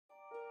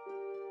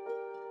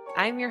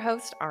I'm your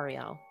host,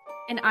 Ariel.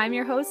 And I'm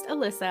your host,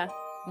 Alyssa.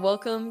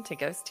 Welcome to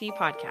Ghost Tea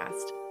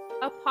Podcast,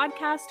 a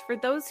podcast for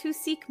those who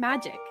seek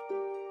magic.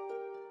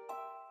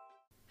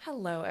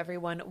 Hello,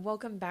 everyone.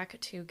 Welcome back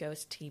to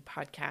Ghost Tea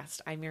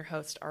Podcast. I'm your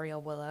host, Ariel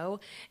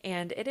Willow,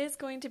 and it is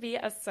going to be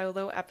a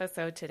solo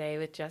episode today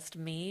with just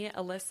me.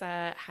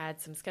 Alyssa had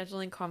some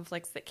scheduling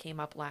conflicts that came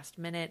up last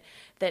minute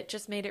that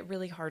just made it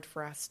really hard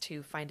for us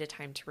to find a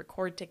time to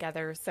record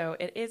together. So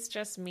it is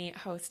just me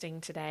hosting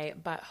today,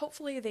 but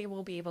hopefully they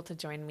will be able to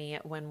join me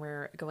when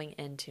we're going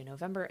into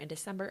November and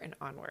December and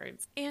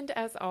onwards. And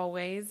as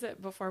always,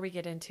 before we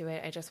get into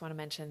it, I just want to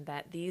mention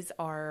that these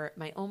are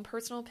my own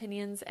personal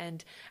opinions,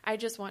 and I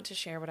just want to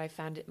share what I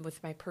found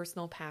with my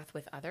personal path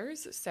with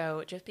others.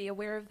 So just be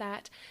aware of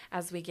that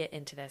as we get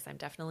into this. I'm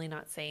definitely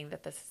not saying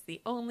that this is the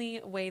only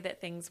way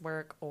that things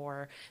work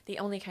or the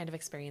only kind of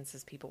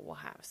experiences people will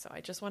have. So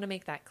I just want to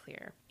make that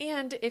clear.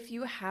 And if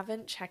you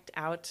haven't checked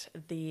out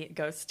the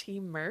Ghost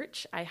Tea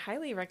merch, I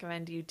highly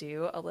recommend you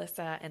do.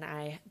 Alyssa and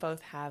I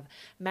both have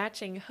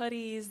matching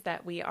hoodies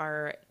that we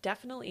are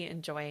definitely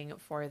enjoying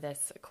for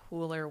this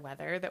cooler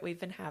weather that we've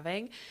been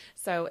having.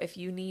 So if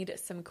you need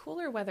some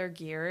cooler weather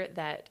gear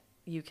that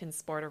you can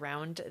sport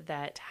around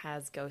that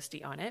has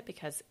Ghosty on it,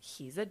 because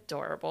he's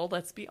adorable,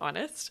 let's be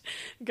honest,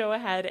 go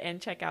ahead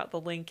and check out the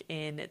link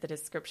in the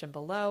description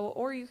below,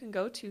 or you can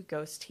go to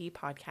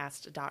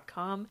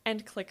ghostteapodcast.com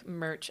and click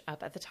merch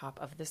up at the top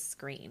of the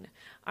screen.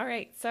 All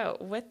right, so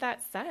with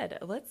that said,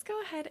 let's go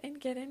ahead and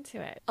get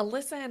into it.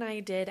 Alyssa and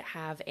I did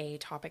have a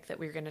topic that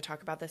we were going to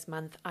talk about this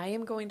month. I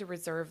am going to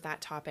reserve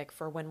that topic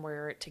for when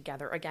we're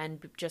together again,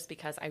 just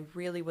because I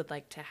really would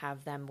like to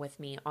have them with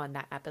me on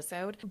that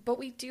episode. But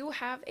we do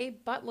have a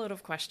buttload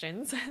of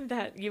questions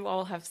that you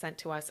all have sent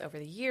to us over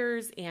the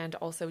years, and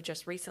also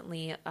just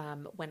recently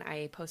when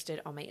I posted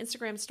on my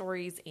Instagram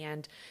stories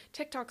and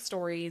TikTok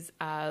stories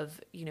of,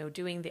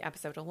 doing the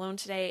episode alone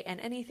today and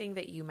anything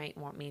that you might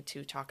want me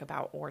to talk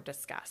about or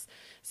discuss.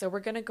 So we're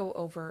going to go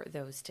over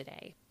those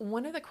today.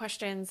 One of the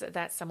questions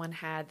that someone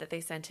had that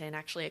they sent in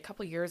actually a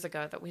couple years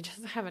ago that we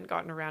just haven't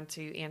gotten around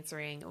to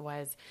answering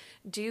was,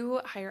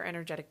 do higher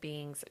energetic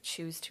beings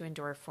choose to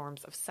endure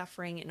forms of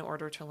suffering in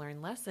order to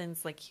learn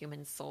lessons like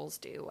human souls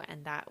do?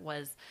 And that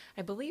was,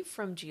 I believe,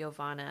 from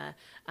Giovanna.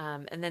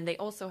 And then they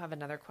also have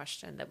another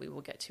question that we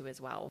will get to as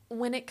well.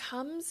 When it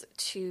comes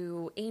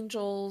to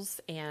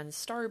angels and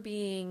star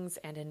beings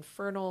and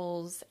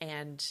infernals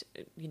and,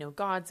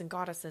 gods and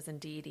goddesses and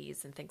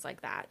deities and things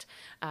like that,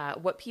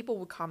 what people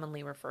would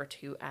commonly refer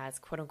to as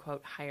quote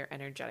unquote higher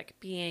energetic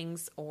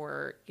beings,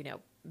 or,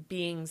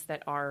 beings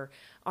that are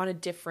on a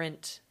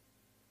different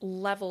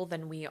level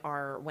than we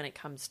are when it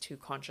comes to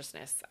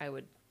consciousness, I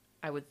would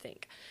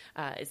think,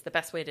 is the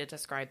best way to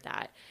describe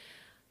that.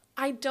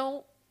 I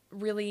don't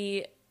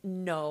really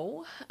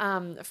know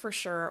for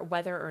sure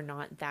whether or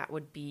not that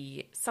would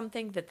be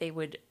something that they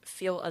would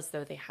feel as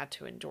though they had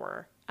to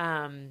endure.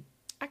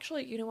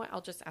 Actually, you know what?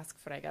 I'll just ask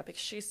Frega because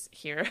she's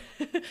here.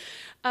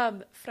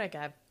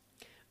 Frega,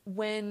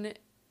 when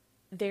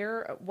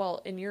they're,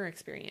 in your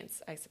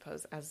experience, I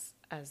suppose, as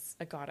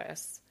a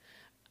goddess,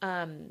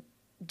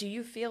 do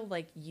you feel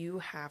like you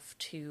have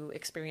to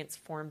experience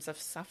forms of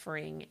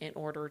suffering in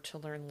order to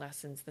learn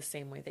lessons the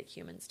same way that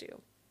humans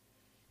do?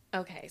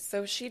 Okay,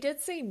 so she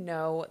did say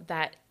no,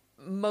 that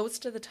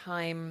most of the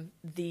time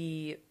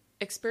the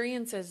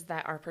experiences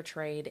that are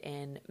portrayed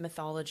in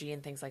mythology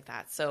and things like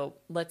that. So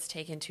let's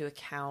take into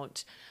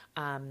account,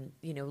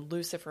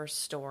 Lucifer's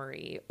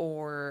story,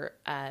 or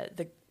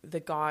the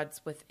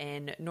gods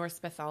within Norse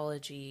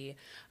mythology,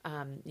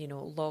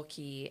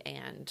 Loki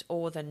and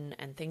Odin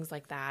and things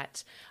like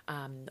that.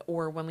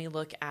 Or when we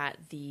look at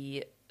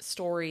the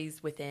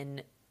stories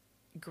within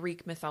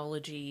Greek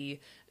mythology,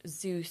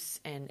 Zeus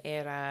and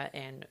Hera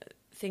and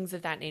things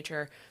of that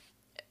nature,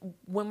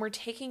 when we're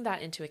taking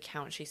that into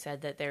account, she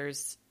said that there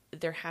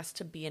has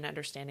to be an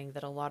understanding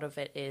that a lot of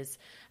it is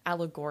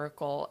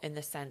allegorical, in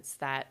the sense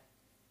that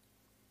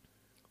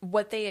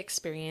what they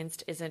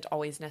experienced isn't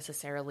always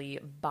necessarily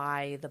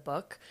by the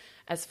book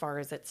as far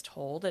as it's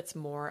told. It's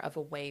more of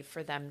a way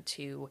for them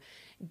to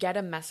get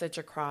a message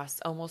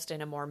across almost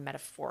in a more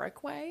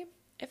metaphoric way,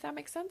 if that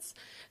makes sense.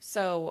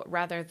 So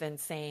rather than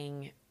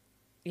saying,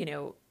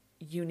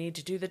 you need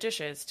to do the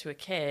dishes to a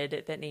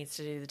kid that needs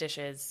to do the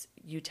dishes,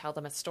 you tell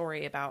them a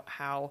story about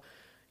how,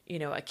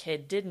 a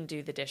kid didn't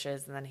do the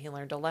dishes and then he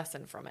learned a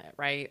lesson from it,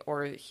 right?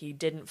 Or he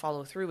didn't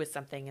follow through with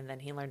something and then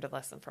he learned a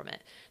lesson from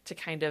it, to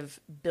kind of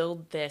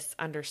build this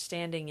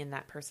understanding in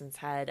that person's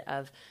head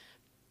of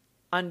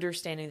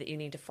understanding that you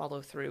need to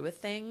follow through with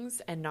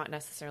things and not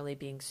necessarily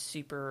being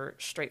super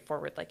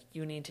straightforward, like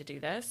you need to do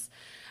this.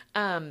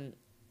 Are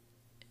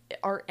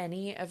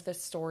any of the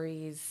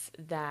stories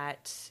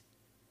that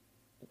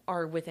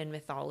are within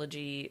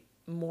mythology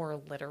more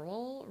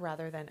literal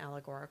rather than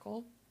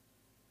allegorical?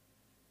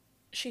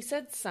 She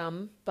said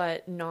some,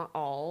 but not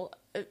all.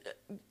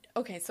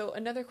 Okay, so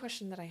another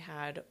question that I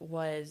had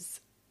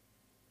was,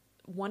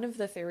 one of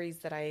the theories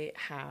that I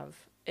have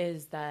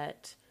is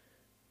that,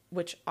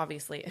 which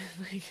obviously,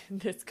 like,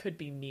 this could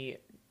be me,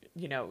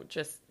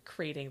 just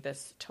creating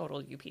this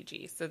total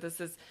UPG. So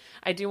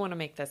I do want to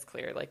make this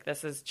clear. Like,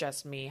 this is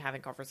just me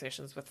having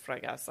conversations with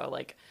Frigga. So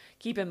like,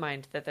 keep in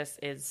mind that this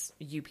is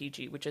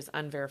UPG, which is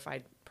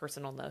unverified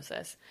personal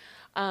gnosis.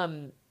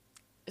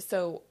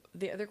 So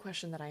the other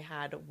question that I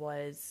had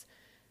was,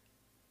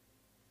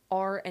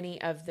 are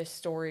any of the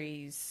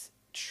stories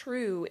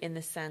true in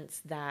the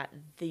sense that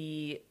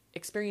the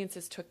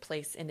experiences took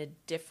place in a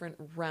different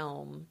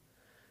realm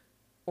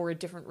or a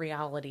different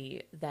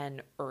reality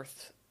than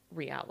Earth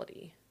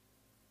reality?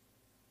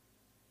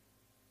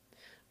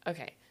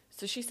 Okay,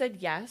 so she said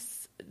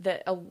yes,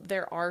 that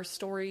there are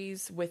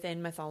stories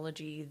within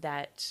mythology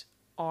that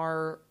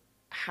are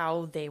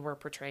how they were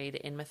portrayed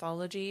in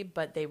mythology,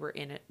 but they were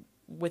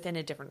within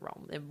a different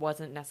realm. It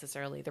wasn't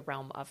necessarily the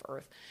realm of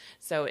Earth,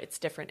 so it's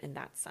different in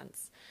that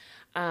sense.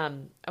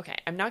 Okay,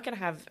 I'm not going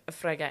to have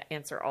Frigga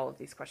answer all of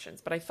these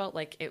questions, but I felt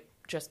like it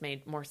just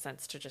made more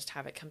sense to just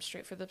have it come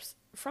straight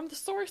from the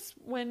source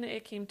when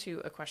it came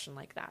to a question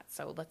like that.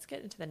 So let's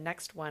get into the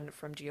next one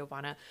from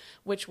Giovanna,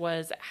 which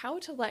was how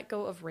to let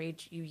go of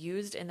rage you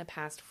used in the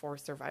past for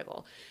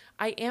survival.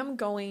 I am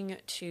going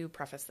to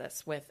preface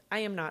this with, I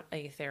am not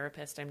a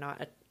therapist. I'm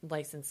not a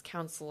licensed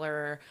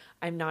counselor.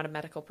 I'm not a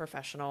medical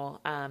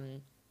professional.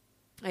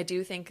 I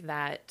do think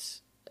that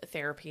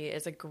therapy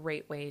is a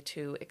great way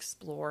to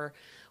explore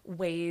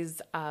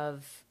ways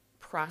of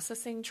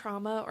processing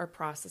trauma or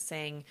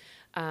processing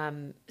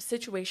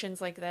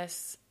situations like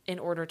this in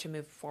order to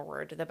move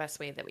forward the best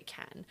way that we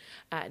can.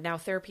 Now,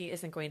 therapy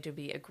isn't going to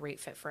be a great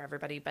fit for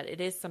everybody, but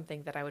it is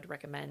something that I would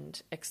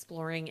recommend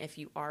exploring if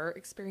you are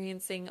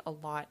experiencing a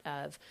lot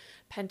of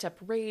pent-up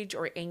rage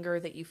or anger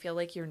that you feel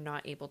like you're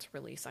not able to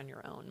release on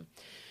your own.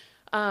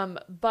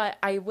 But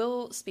I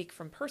will speak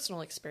from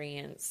personal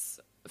experience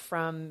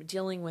from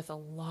dealing with a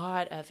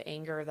lot of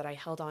anger that I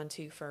held on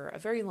to for a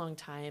very long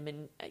time.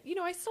 And,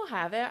 I still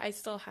have it. I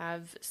still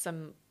have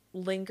some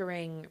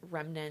lingering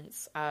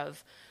remnants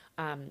of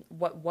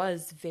what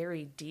was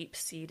very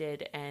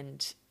deep-seated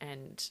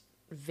and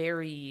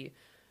very,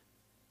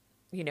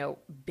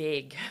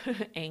 big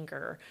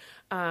anger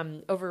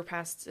over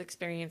past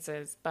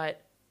experiences.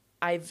 But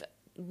I've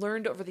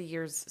learned over the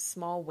years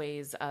small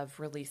ways of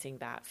releasing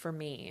that. For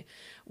me,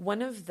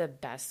 one of the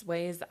best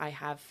ways I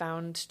have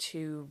found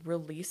to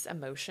release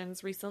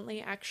emotions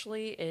recently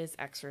actually is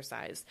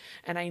exercise.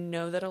 And I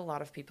know that a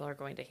lot of people are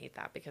going to hate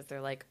that because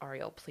they're like,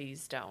 Ariel,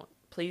 please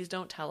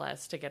don't tell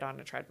us to get on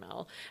a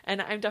treadmill. And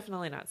I'm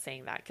definitely not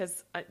saying that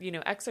because,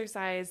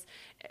 exercise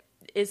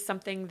is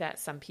something that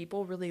some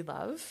people really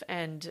love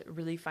and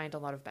really find a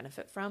lot of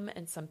benefit from,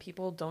 and some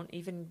people don't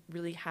even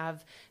really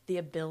have the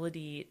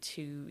ability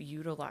to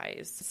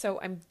utilize.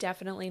 So I'm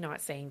definitely not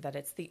saying that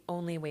it's the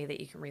only way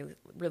that you can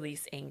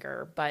release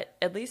anger, but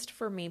at least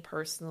for me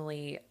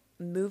personally,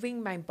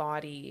 moving my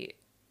body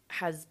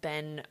has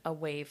been a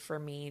way for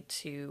me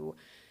to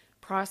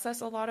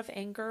process a lot of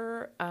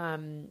anger,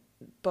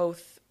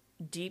 both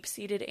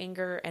deep-seated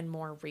anger and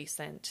more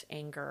recent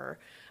anger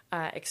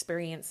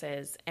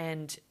experiences.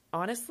 And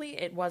honestly,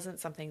 it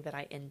wasn't something that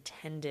I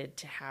intended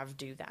to have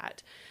do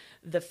that.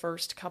 The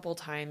first couple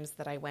times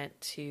that I went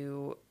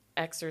to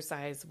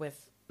exercise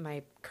with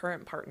my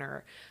current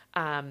partner,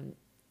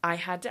 I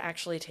had to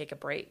actually take a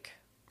break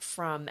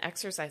from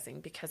exercising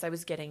because I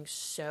was getting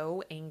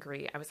so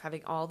angry. I was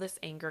having all this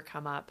anger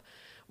come up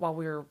while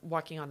we were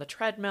walking on the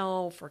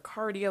treadmill for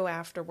cardio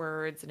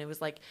afterwards. And it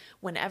was like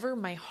whenever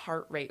my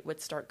heart rate would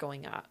start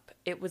going up,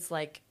 it was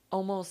like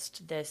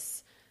almost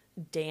this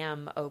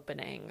dam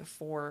opening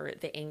for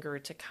the anger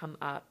to come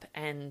up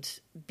and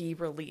be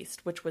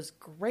released, which was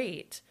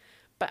great,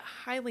 but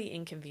highly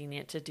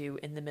inconvenient to do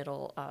in the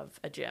middle of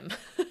a gym.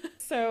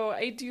 So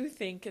I do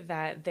think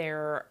that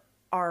there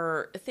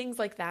are things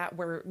like that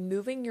where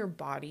moving your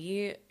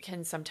body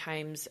can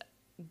sometimes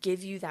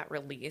give you that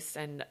release.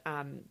 And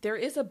there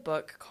is a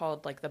book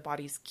called like The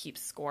Body's Keep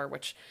Score,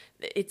 which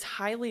it's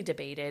highly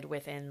debated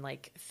within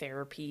like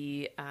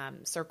therapy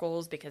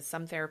circles because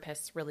some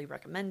therapists really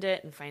recommend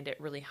it and find it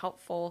really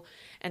helpful.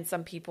 And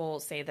some people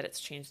say that it's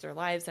changed their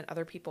lives, and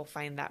other people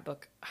find that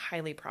book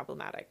highly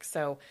problematic.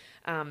 So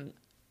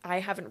I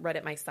haven't read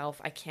it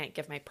myself. I can't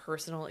give my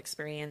personal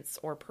experience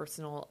or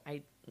personal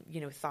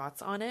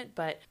thoughts on it,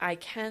 but I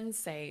can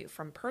say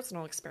from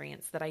personal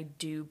experience that I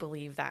do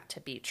believe that to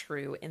be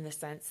true, in the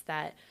sense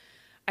that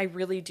I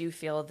really do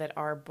feel that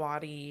our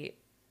body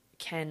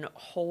can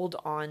hold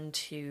on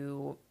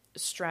to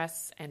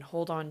stress and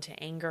hold on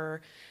to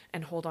anger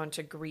and hold on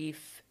to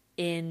grief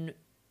in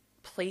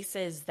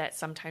places that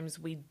sometimes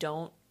we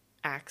don't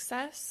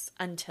access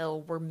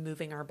until we're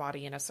moving our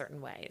body in a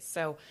certain way.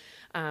 So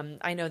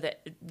I know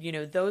that,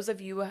 those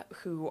of you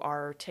who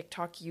are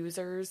TikTok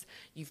users,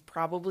 you've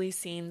probably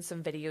seen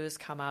some videos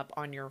come up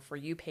on your For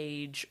You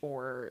page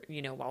or,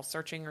 while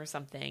searching or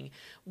something,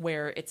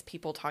 where it's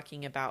people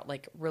talking about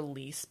like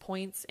release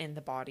points in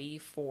the body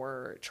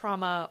for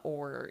trauma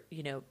or,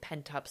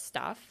 pent up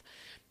stuff.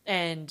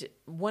 And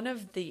one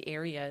of the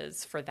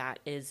areas for that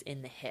is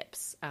in the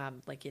hips,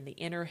 like in the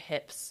inner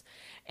hips.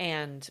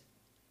 And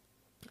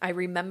I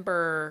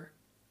remember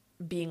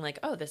being like,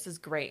 oh, this is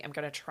great. I'm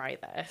going to try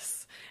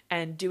this,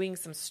 and doing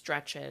some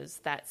stretches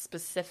that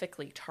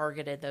specifically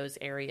targeted those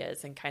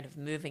areas and kind of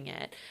moving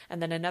it.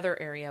 And then another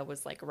area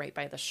was like right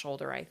by the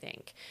shoulder, I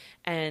think.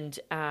 And,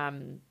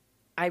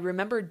 I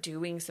remember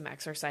doing some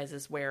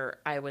exercises where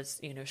I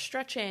was,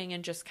 stretching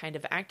and just kind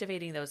of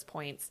activating those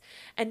points,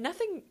 and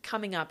nothing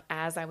coming up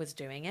as I was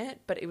doing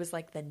it. But it was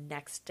like the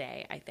next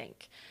day, I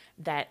think,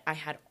 that I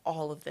had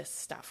all of this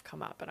stuff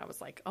come up, and I was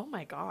like, oh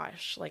my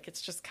gosh, like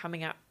it's just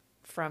coming up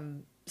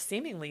from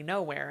seemingly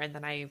nowhere. And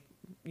then I,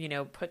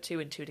 put two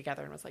and two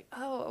together and was like,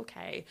 oh,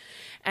 okay.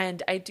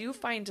 And I do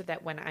find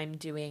that when I'm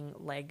doing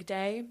leg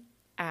day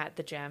at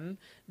the gym,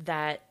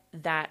 that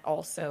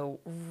also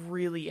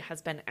really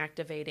has been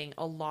activating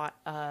a lot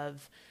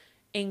of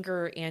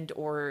anger and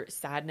or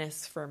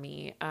sadness for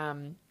me.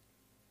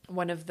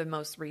 One of the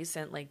most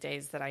recent leg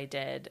days that I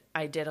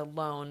did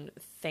alone,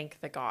 thank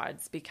the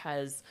gods,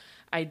 because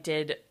I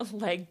did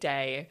leg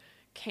day,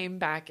 came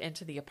back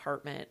into the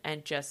apartment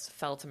and just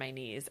fell to my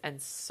knees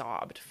and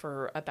sobbed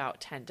for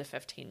about 10 to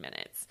 15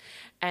 minutes.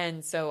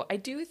 And so I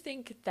do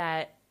think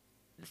that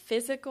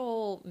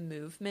physical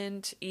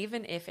movement,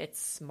 even if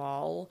it's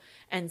small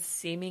and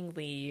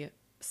seemingly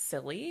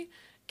silly,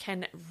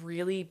 can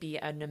really be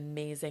an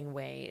amazing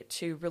way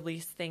to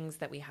release things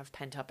that we have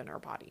pent up in our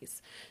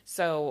bodies.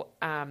 So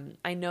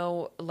I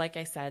know, like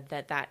I said,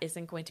 that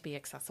isn't going to be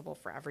accessible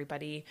for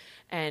everybody.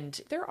 And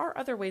there are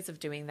other ways of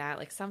doing that.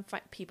 Like some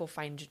people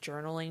find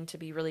journaling to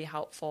be really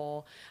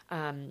helpful.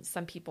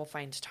 Some people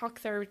find talk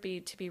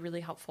therapy to be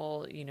really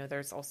helpful.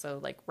 There's also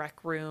like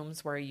rec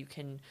rooms where you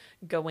can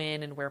go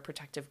in and wear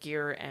protective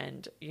gear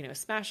and,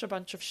 smash a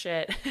bunch of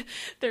shit.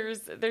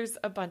 There's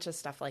a bunch of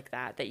stuff like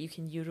that you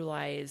can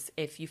utilize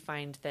if you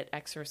find that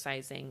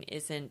exercising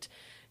isn't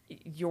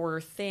your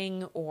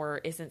thing or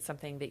isn't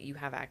something that you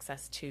have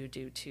access to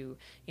due to,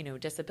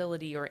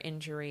 disability or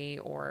injury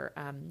or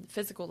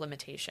physical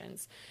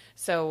limitations.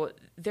 So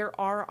there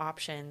are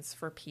options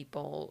for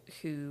people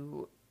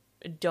who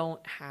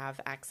don't have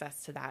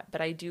access to that.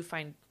 But I do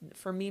find,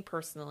 for me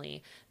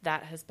personally,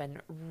 that has been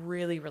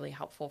really, really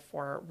helpful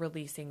for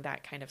releasing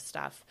that kind of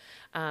stuff.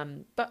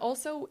 But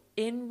also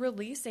in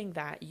releasing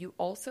that, you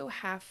also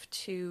have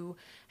to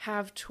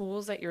have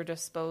tools at your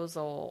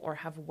disposal or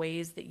have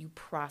ways that you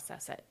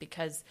process it,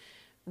 because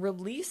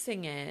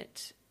releasing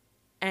it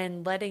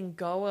and letting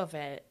go of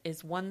it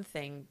is one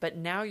thing, but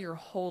now you're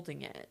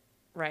holding it,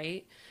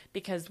 right?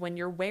 Because when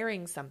you're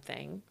wearing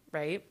something,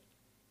 right?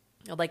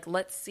 Like,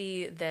 let's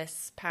see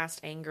this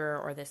past anger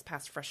or this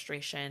past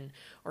frustration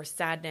or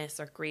sadness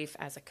or grief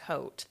as a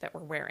coat that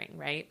we're wearing,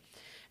 right?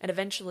 And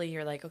eventually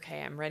you're like,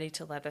 okay, I'm ready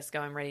to let this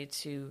go. I'm ready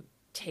to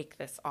take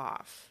this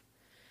off.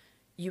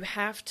 You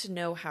have to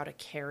know how to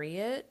carry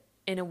it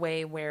in a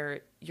way where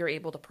you're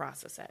able to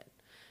process it.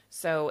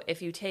 So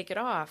if you take it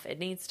off, it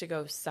needs to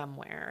go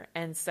somewhere.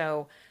 And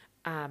so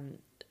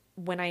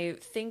when I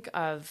think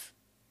of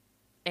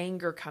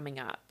anger coming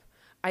up,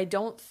 I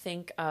don't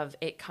think of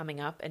it coming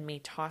up and me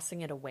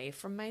tossing it away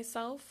from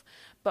myself,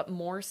 but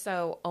more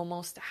so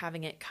almost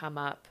having it come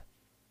up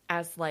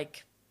as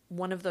like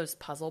one of those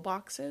puzzle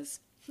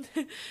boxes.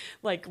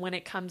 Like when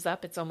it comes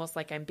up, it's almost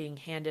like I'm being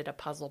handed a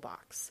puzzle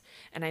box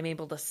and I'm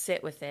able to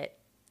sit with it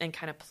and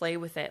kind of play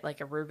with it like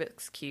a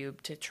Rubik's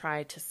Cube to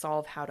try to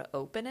solve how to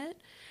open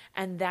it.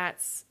 And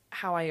that's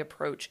how I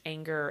approach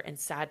anger and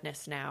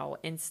sadness now,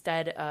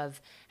 instead of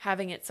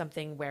having it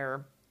something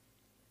where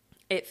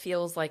it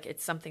feels like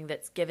it's something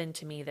that's given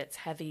to me that's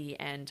heavy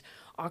and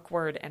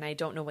awkward and I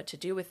don't know what to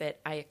do with it.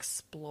 I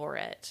explore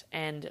it.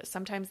 And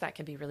sometimes that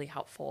can be really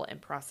helpful in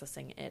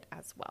processing it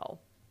as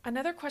well.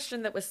 Another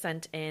question that was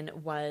sent in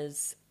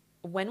was,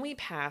 when we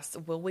pass,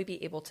 will we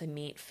be able to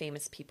meet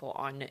famous people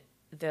on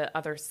the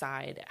other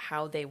side,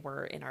 how they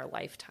were in our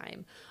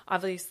lifetime?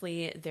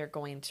 Obviously, they're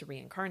going to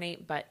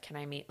reincarnate, but can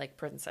I meet like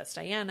Princess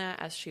Diana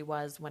as she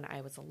was when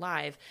I was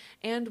alive?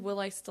 And will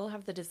I still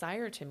have the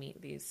desire to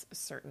meet these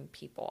certain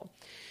people?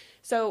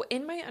 So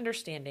in my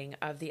understanding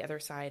of the other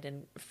side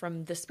and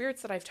from the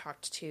spirits that I've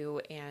talked to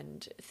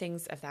and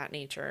things of that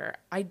nature,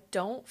 I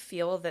don't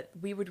feel that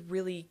we would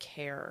really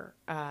care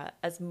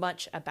as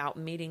much about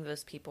meeting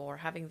those people or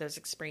having those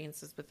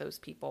experiences with those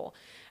people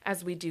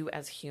as we do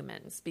as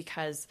humans.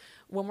 Because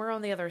when we're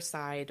on the other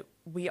side,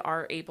 we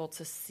are able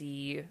to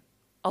see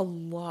a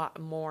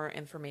lot more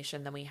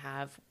information than we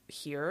have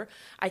here.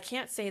 I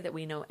can't say that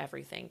we know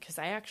everything, because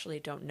I actually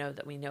don't know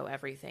that we know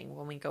everything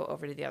when we go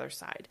over to the other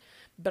side.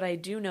 But I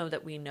do know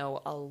that we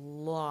know a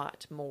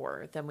lot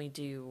more than we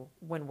do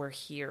when we're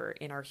here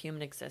in our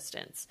human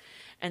existence.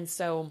 And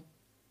so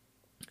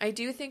I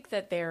do think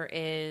that there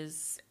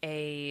is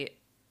a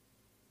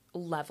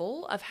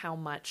level of how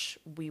much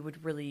we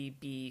would really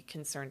be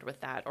concerned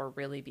with that, or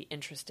really be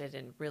interested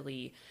in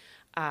really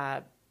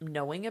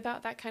knowing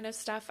about that kind of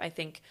stuff. I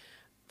think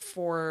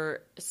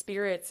for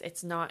spirits,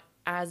 it's not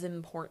as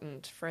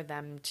important for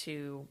them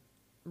to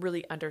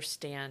really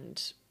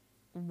understand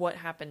what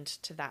happened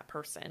to that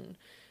person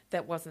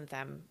that wasn't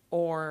them,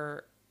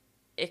 or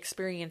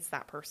experience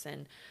that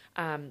person.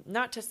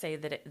 Not to say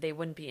that they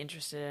wouldn't be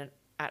interested in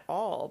at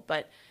all,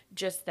 but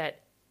just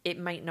that it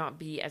might not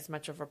be as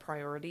much of a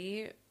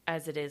priority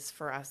as it is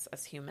for us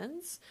as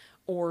humans,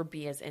 or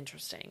be as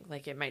interesting.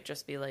 Like it might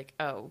just be like,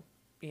 oh,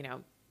 you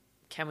know,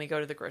 can we go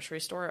to the grocery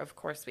store? Of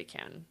course we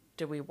can.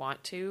 Do we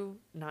want to?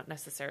 Not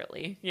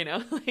necessarily, you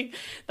know, like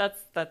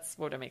that's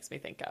what it makes me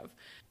think of.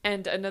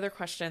 And another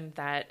question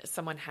that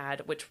someone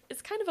had, which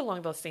is kind of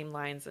along those same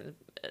lines and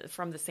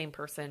from the same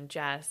person,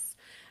 Jess,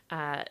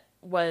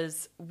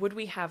 was would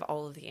we have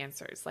all of the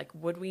answers? Like,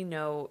 would we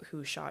know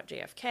who shot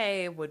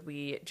JFK? Would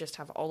we just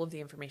have all of the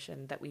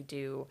information that we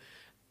do?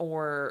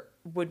 Or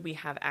would we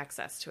have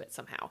access to it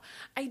somehow?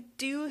 I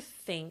do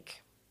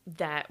think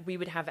that we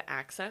would have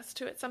access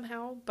to it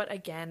somehow. But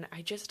again,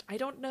 I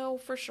don't know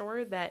for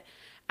sure that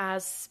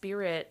as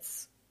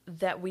spirits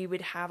that we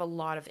would have a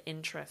lot of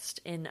interest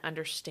in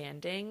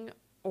understanding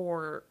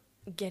or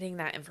getting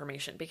that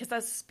information. Because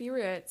as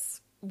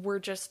spirits,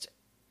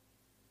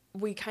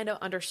 we kind of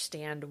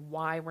understand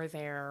why we're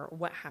there,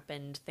 what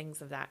happened,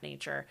 things of that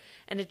nature.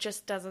 And it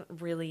just doesn't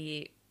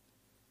really,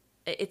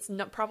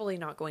 probably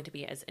not going to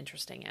be as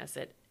interesting as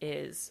it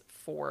is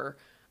for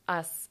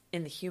us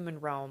in the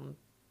human realm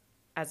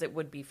as it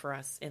would be for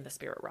us in the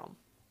spirit realm.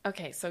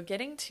 Okay, so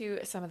getting to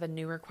some of the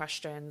newer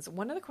questions.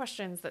 One of the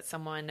questions that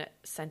someone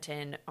sent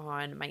in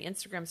on my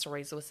Instagram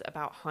stories was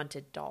about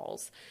haunted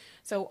dolls.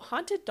 So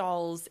haunted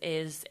dolls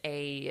is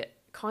a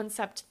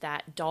concept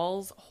that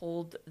dolls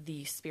hold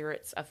the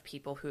spirits of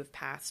people who have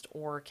passed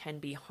or can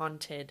be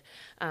haunted,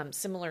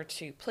 similar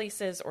to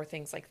places or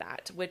things like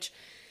that, which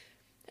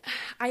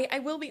I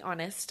will be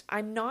honest,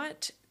 I'm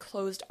not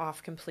closed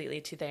off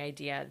completely to the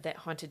idea that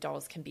haunted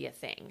dolls can be a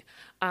thing.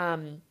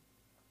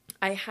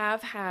 I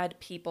have had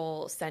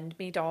people send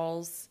me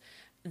dolls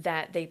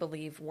that they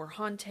believe were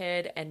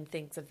haunted and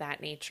things of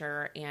that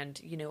nature. And,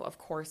 you know, of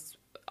course,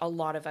 a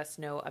lot of us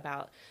know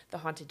about the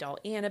haunted doll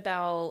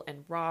Annabelle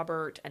and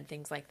Robert and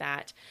things like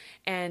that.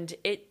 And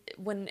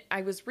when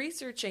I was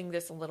researching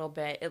this a little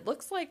bit, it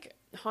looks like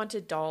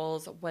haunted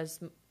dolls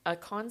was a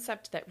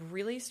concept that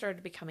really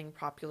started becoming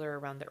popular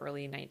around the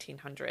early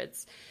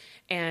 1900s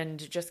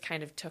and just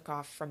kind of took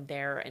off from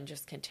there and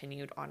just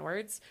continued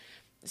onwards.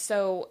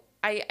 So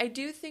I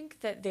do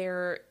think that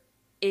there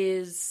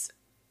is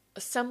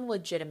some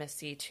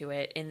legitimacy to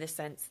it in the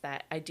sense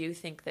that I do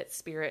think that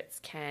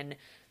spirits can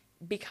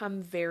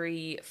become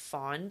very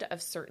fond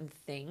of certain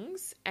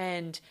things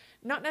and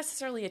not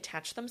necessarily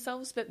attach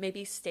themselves, but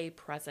maybe stay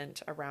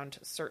present around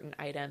certain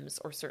items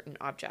or certain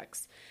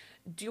objects.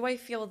 Do I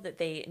feel that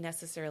they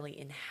necessarily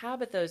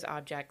inhabit those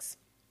objects?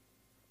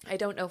 I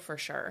don't know for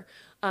sure.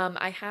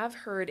 I have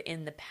heard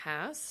in the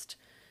past,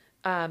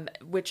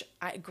 which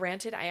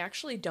granted, I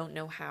actually don't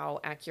know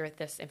how accurate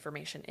this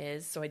information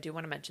is, so I do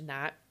want to mention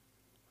that.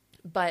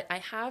 But I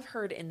have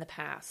heard in the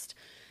past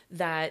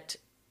that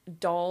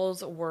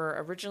dolls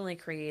were originally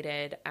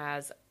created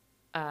as,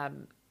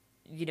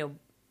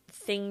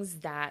 things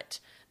that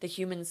the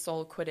human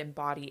soul could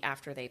embody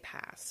after they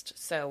passed.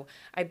 So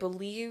I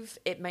believe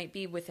it might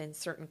be within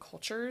certain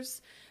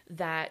cultures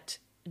that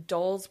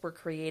dolls were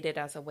created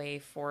as a way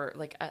for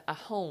like a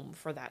home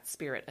for that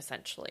spirit,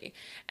 essentially.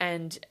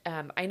 And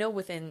I know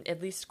within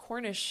at least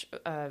Cornish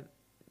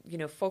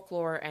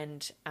folklore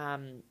and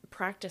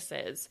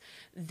practices,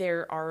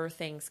 there are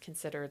things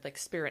considered like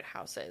spirit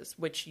houses,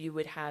 which you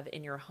would have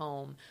in your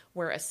home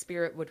where a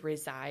spirit would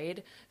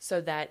reside,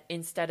 so that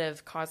instead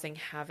of causing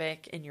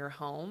havoc in your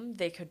home,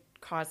 they could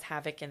cause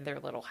havoc in their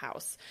little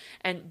house.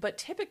 But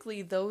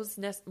typically those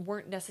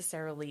weren't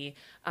necessarily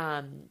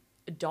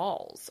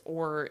dolls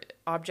or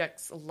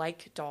objects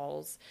like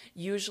dolls.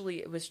 Usually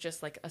it was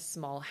just like a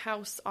small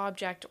house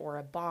object or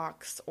a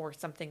box or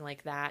something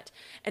like that.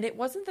 And it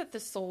wasn't that the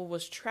soul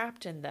was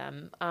trapped in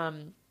them,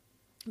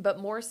 but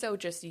more so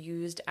just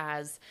used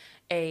as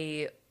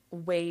a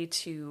way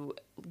to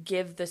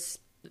give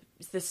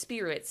the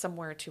spirit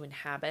somewhere to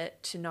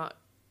inhabit, to not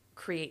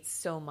create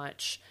so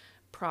much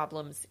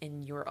problems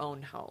in your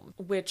own home.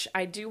 Which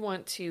I do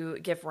want to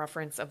give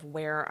reference of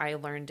where I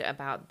learned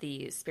about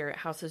the spirit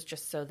houses,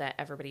 just so that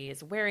everybody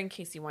is aware in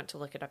case you want to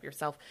look it up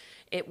yourself.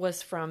 It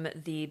was from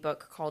the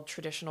book called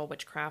Traditional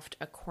Witchcraft,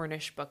 A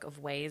Cornish Book of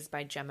Ways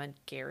by Gemma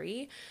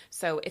Gary.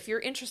 So if you're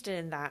interested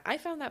in that, I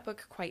found that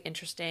book quite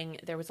interesting.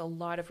 There was a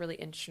lot of really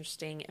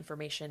interesting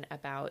information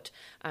about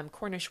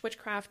Cornish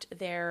witchcraft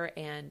there.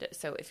 And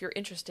so if you're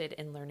interested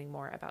in learning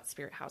more about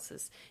spirit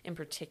houses in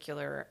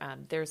particular,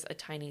 there's a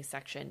tiny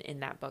section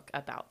in that book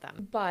about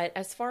them. But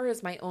as far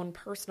as my own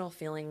personal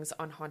feelings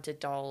on haunted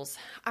dolls,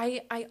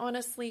 I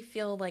honestly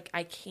feel like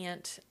I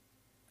can't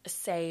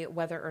say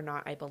whether or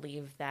not I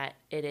believe that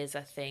it is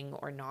a thing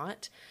or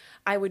not.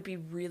 I would be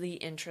really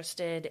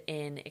interested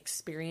in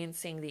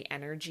experiencing the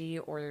energy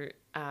or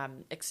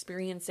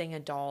experiencing a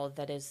doll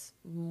that is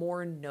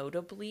more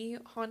notably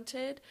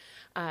haunted,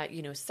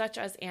 such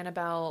as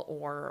Annabelle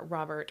or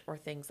Robert or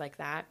things like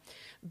that.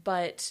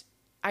 But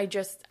I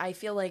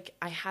feel like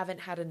I haven't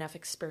had enough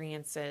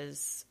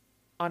experiences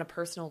on a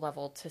personal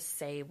level to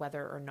say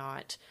whether or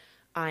not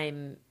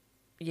I'm,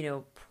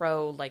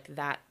 pro like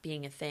that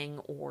being a thing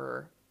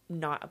or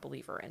not a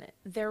believer in it.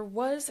 There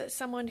was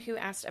someone who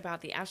asked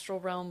about the astral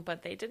realm,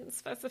 but they didn't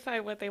specify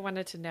what they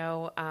wanted to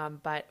know.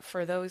 But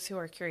for those who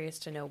are curious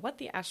to know what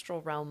the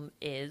astral realm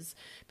is,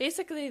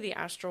 basically the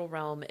astral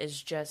realm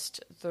is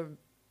just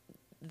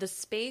the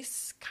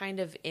space kind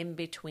of in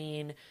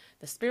between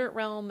the spirit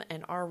realm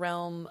and our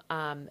realm.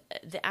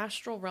 The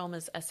astral realm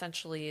is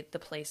essentially the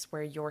place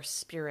where your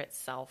spirit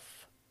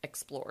self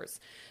explores.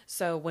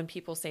 So when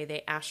people say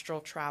they astral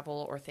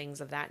travel or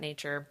things of that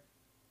nature,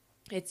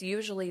 it's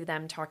usually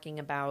them talking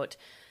about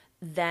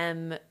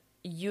them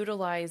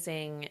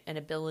utilizing an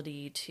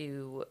ability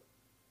to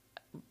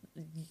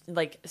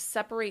like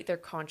separate their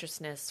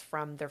consciousness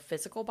from their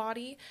physical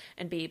body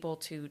and be able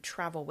to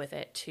travel with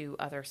it to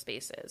other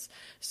spaces.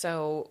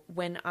 So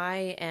when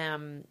I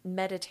am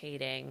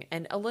meditating,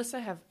 and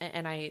Alyssa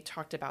and I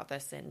talked about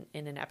this in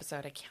an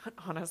episode, I can't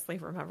honestly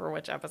remember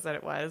which episode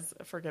it was,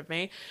 forgive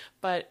me,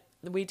 but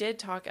we did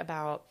talk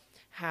about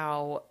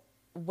how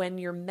when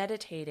you're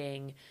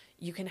meditating,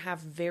 you can have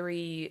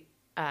very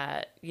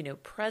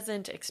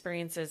present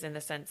experiences in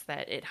the sense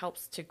that it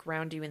helps to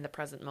ground you in the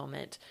present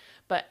moment.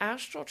 But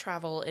astral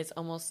travel is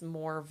almost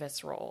more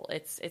visceral.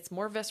 It's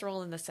more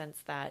visceral in the sense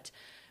that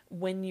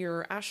when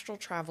you're astral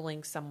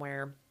traveling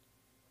somewhere,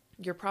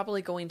 you're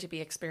probably going to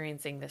be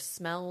experiencing the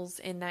smells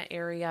in that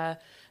area,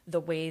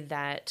 the way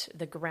that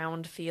the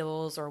ground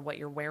feels or what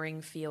you're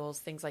wearing feels,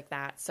 things like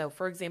that. So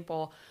for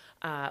example,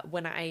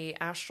 when I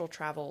astral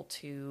travel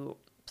to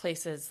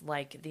places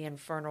like the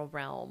infernal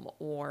realm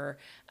or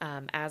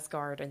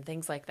Asgard and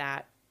things like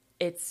that,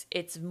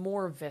 it's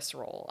more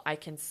visceral. I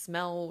can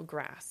smell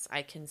grass.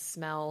 I can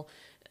smell,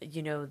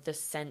 the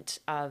scent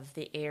of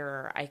the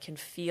air. I can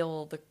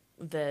feel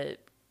the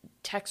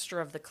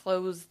texture of the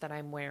clothes that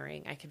I'm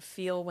wearing. I can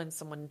feel when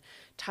someone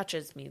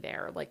touches me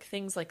there, like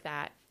things like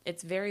that.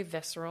 It's very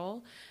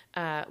visceral,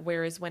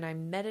 whereas when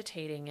I'm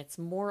meditating, it's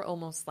more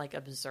almost like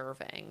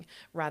observing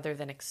rather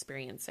than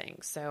experiencing.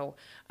 So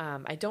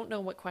I don't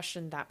know what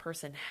question that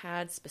person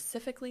had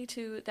specifically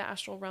to the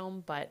astral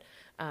realm, but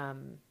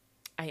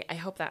I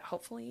hope that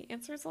hopefully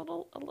answers a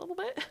little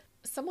bit.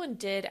 Someone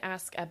did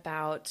ask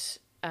about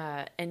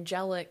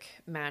angelic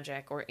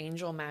magic or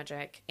angel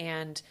magic,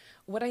 and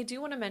what I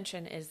do want to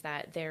mention is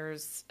that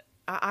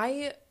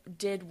I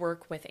did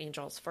work with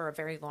angels for a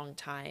very long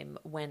time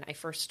when I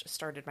first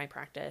started my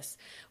practice.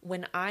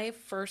 When I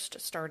first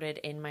started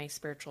in my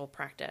spiritual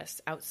practice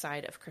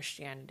outside of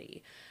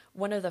Christianity,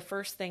 one of the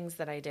first things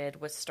that I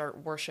did was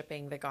start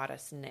worshiping the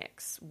goddess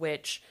Nyx,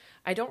 which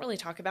I don't really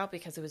talk about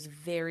because it was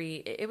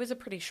a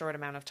pretty short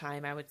amount of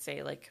time. I would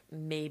say like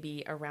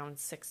maybe around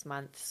 6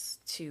 months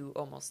to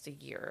almost a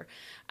year.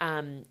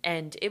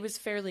 And it was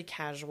fairly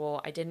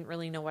casual. I didn't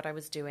really know what I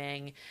was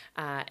doing.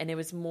 And it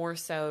was more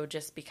so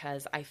just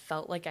because I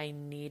felt like I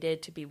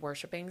needed to be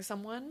worshiping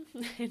someone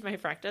in my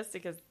practice,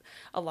 because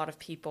a lot of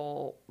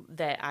people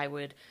that I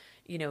would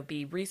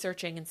be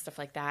researching and stuff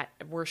like that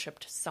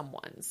worshipped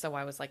someone. So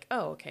I was like,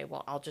 oh, okay,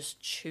 well, I'll just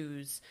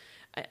choose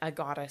a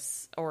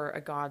goddess or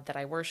a god that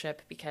I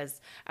worship, because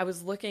I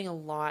was looking a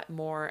lot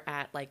more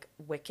at like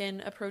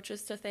Wiccan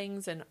approaches to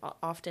things. And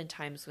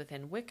oftentimes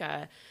within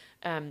Wicca,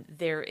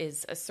 there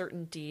is a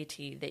certain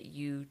deity that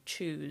you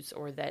choose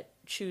or that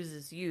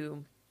chooses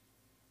you,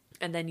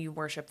 and then you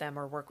worship them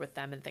or work with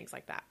them and things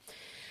like that.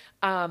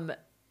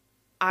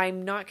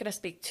 I'm not going to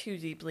speak too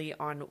deeply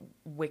on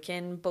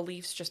Wiccan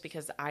beliefs just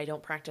because I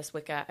don't practice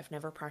Wicca. I've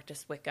never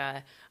practiced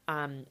Wicca.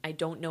 I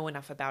don't know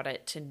enough about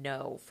it to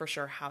know for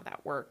sure how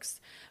that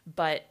works.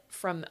 But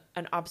from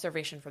an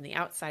observation from the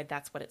outside,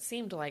 that's what it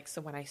seemed like.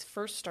 So when I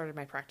first started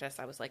my practice,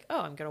 I was like,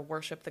 oh, I'm going to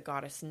worship the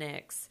goddess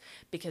Nyx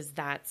because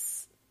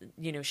that's,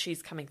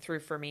 she's coming through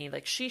for me.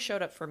 Like she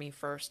showed up for me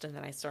first, and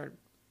then I started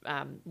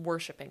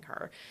worshiping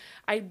her.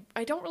 I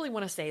don't really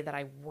want to say that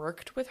I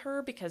worked with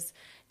her, because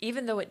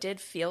even though it did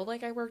feel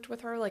like I worked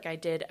with her, like I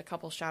did a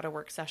couple shadow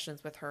work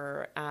sessions with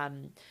her.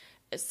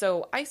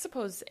 So I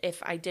suppose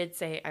if I did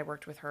say I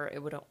worked with her,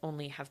 it would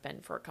only have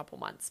been for a couple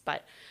months,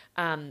 but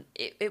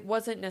it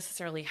wasn't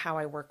necessarily how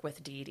I work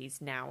with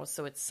deities now.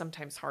 So it's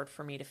sometimes hard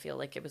for me to feel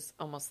like it was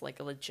almost like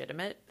a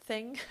legitimate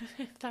thing,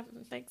 if that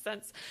makes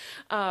sense.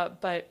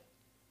 But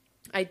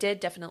I did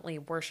definitely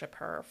worship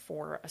her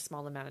for a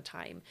small amount of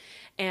time.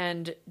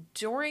 And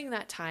during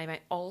that time,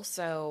 I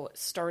also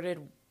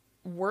started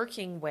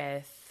working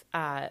with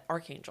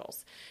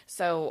archangels.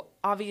 So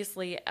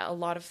obviously, a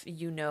lot of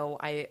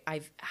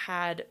I've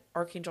had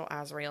Archangel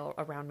Azrael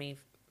around me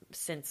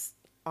since,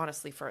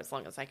 honestly, for as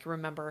long as I can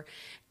remember.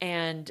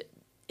 And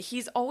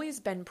he's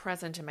always been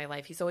present in my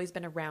life. He's always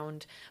been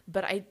around,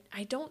 but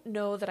I don't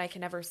know that I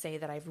can ever say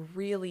that I've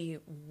really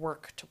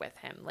worked with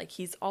him. Like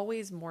he's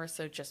always more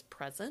so just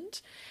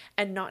present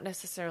and not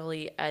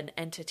necessarily an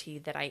entity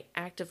that I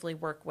actively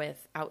work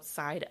with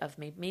outside of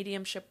my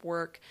mediumship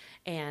work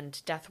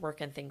and death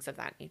work and things of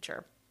that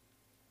nature.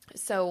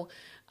 So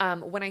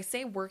when I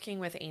say working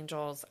with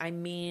angels, I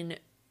mean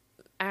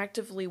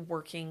actively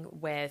working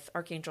with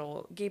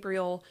Archangel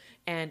Gabriel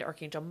and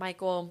Archangel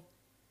Michael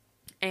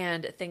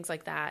and things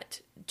like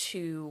that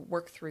to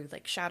work through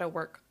like shadow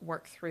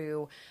work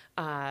through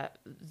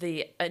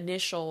the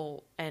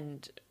initial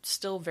and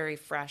still very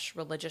fresh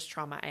religious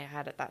trauma I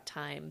had at that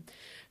time.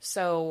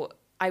 So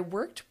I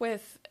worked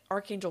with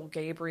Archangel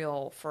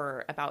Gabriel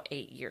for about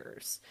 8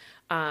 years,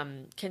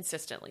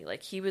 consistently.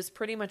 Like he was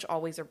pretty much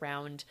always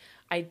around.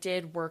 I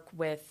did work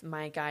with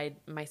my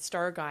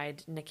star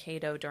guide,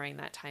 Nikado, during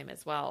that time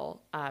as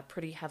well,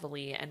 pretty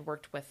heavily, and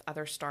worked with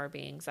other star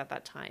beings at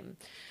that time.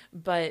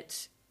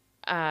 But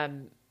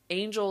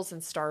angels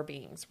and star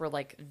beings were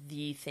like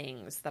the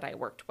things that I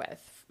worked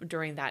with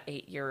during that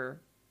 8-year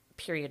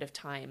period of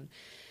time.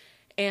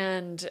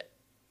 And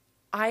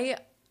I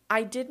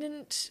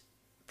didn't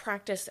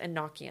practice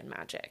Enochian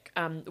magic,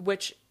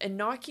 which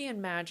Enochian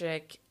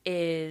magic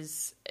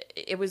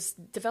it was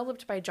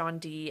developed by John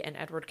Dee and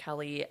Edward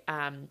Kelly.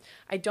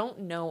 I don't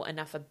know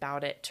enough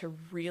about it to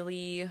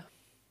really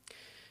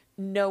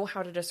know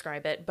how to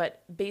describe it,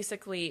 but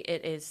basically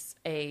it is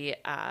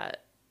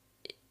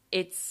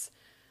it's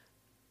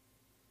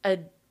a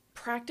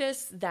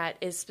practice that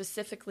is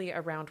specifically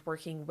around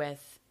working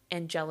with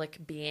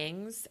angelic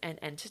beings and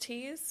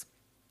entities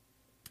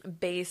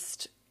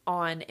based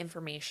on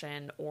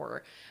information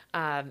or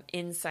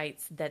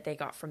insights that they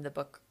got from the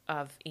Book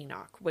of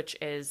Enoch, which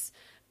is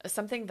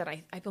something that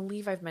I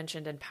believe I've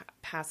mentioned in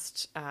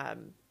past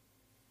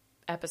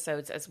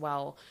episodes as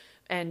well.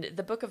 And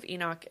the Book of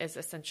Enoch is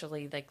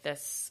essentially like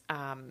this,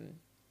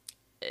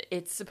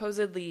 it's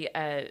supposedly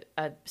a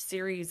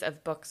series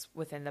of books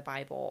within the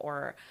Bible,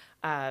 or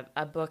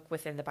a book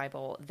within the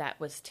Bible that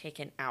was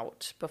taken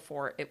out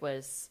before it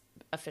was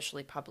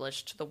officially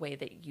published the way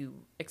that you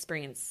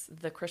experience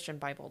the Christian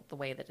Bible the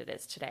way that it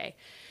is today.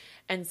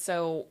 And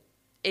so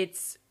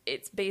it's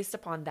based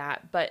upon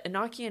that, but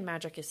Enochian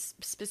magic is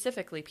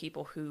specifically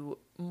people who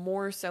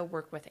more so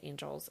work with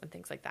angels and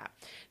things like that.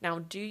 Now,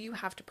 do you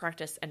have to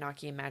practice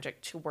Enochian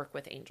magic to work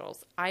with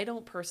angels? I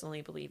don't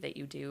personally believe that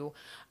you do.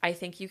 I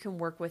think you can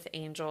work with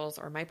angels,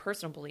 or my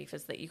personal belief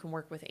is that you can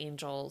work with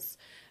angels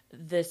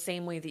the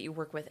same way that you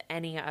work with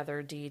any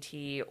other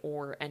deity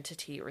or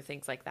entity or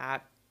things like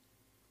that.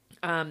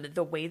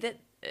 The way that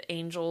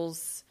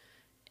angels,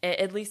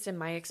 at least in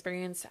my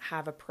experience,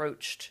 have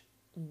approached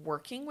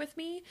working with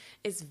me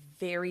is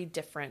very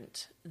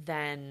different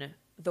than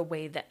the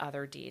way that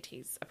other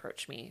deities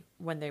approach me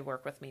when they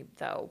work with me,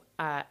 though.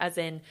 As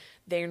in,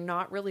 they're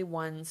not really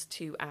ones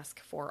to ask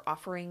for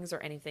offerings or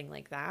anything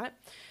like that.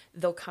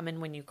 They'll come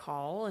in when you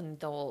call and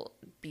they'll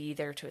be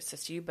there to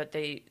assist you, but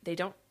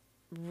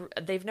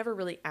they've never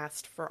really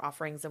asked for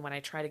offerings, and when I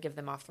try to give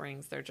them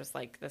offerings, they're just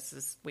like, this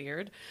is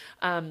weird.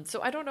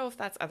 So I don't know if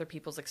that's other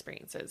people's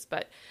experiences,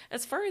 but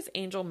as far as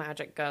angel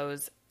magic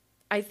goes,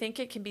 I think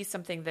it can be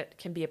something that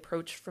can be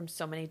approached from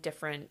so many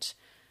different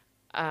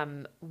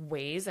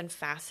ways and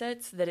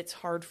facets that it's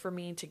hard for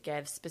me to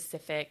give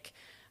specific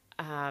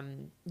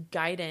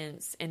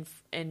guidance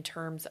in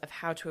terms of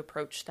how to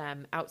approach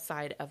them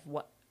outside of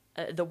what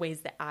the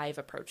ways that I've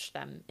approached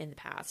them in the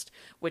past,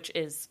 which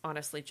is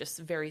honestly just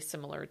very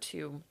similar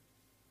to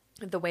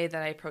the way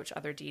that I approach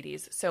other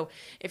deities. So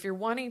if you're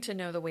wanting to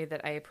know the way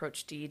that I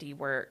approach deity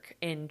work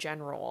in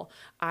general,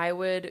 I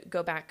would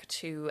go back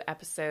to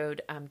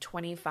episode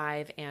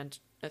 25 and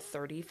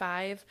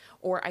 35,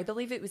 or I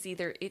believe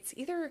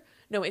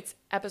it's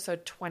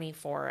episode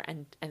 24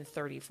 and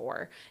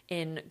 34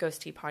 in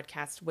Ghost Tea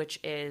Podcast, which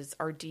is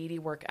our deity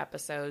work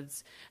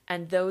episodes.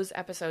 And those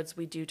episodes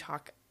we do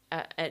talk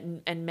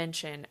and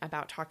mention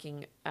about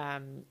talking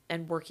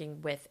and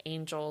working with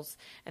angels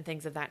and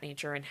things of that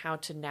nature, and how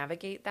to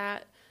navigate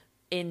that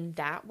in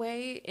that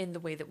way, in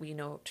the way that we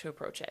know to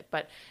approach it.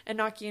 But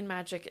Enochian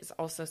magic is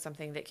also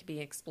something that can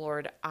be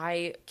explored.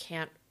 I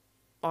can't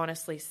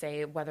honestly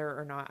say whether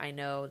or not I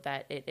know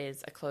that it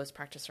is a closed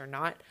practice or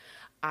not.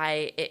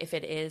 If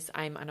it is,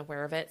 I'm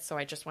unaware of it, so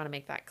I just want to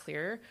make that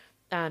clear.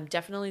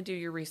 Definitely do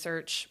your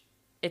research.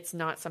 It's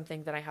not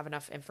something that I have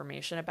enough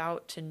information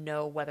about to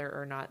know whether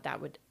or not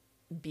that would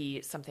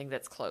be something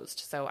that's closed.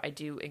 So I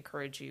do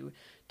encourage you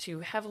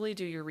to heavily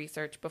do your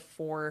research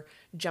before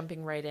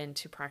jumping right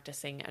into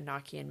practicing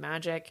Enochian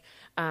magic,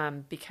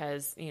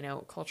 because,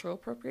 cultural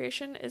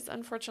appropriation is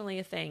unfortunately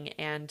a thing.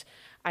 And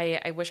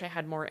I wish I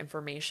had more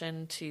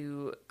information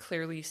to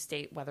clearly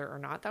state whether or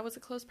not that was a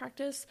closed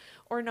practice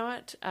or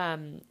not.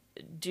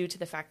 Due to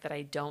the fact that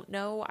I don't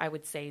know, I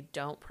would say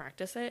don't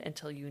practice it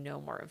until you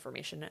know more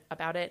information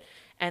about it.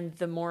 And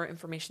the more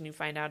information you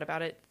find out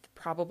about it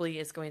probably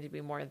is going to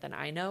be more than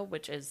I know,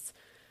 which is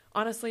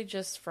honestly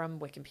just from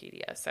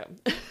Wikipedia. So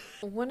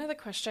one of the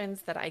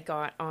questions that I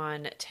got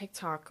on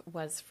TikTok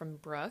was from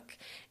Brooke,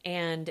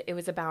 and it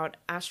was about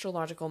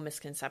astrological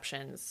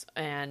misconceptions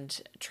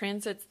and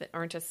transits that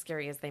aren't as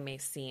scary as they may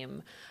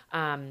seem,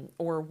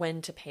 or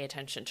when to pay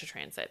attention to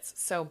transits.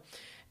 So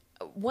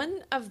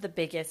one of the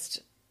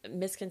biggest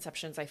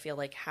misconceptions I feel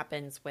like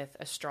happens with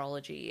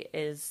astrology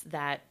is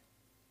that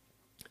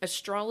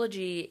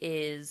astrology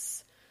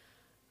is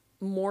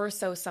more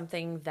so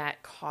something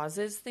that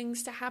causes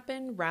things to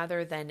happen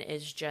rather than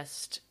is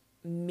just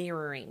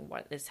mirroring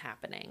what is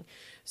happening.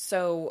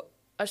 So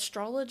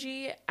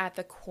astrology at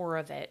the core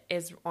of it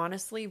is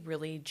honestly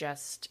really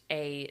just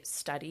a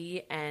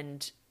study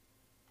and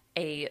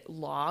a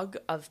log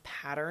of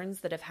patterns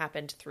that have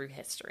happened through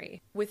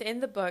history. Within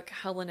the book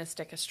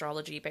Hellenistic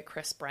Astrology by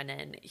Chris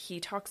Brennan, he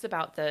talks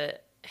about the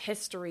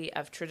history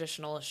of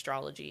traditional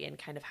astrology and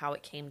kind of how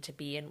it came to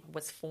be and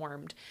was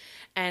formed.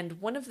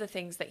 And one of the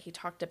things that he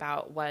talked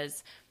about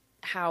was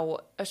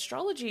how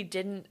astrology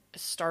didn't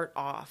start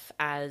off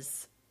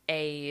as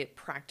a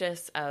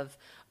practice of,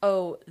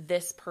 oh,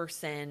 this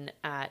person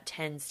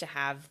tends to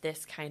have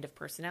this kind of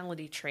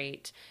personality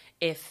trait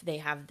if they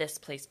have this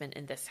placement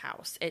in this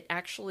house. It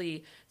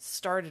actually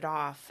started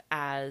off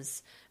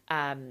as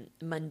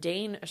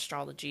mundane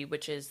astrology,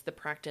 which is the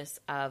practice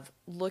of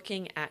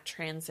looking at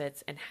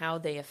transits and how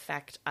they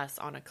affect us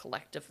on a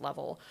collective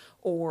level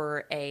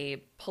or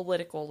a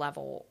political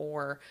level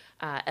or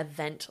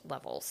event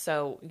level.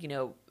 So,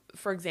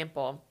 for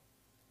example,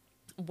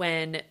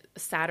 when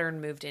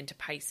Saturn moved into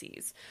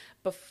Pisces,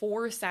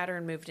 before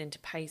Saturn moved into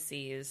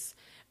Pisces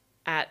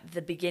at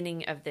the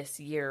beginning of this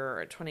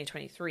year,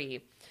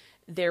 2023,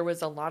 there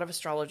was a lot of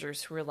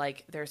astrologers who were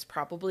like, there's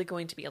probably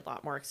going to be a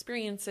lot more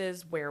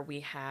experiences where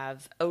we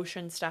have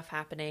ocean stuff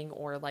happening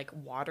or like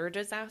water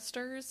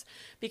disasters,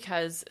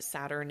 because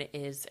Saturn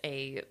is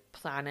a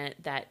planet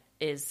that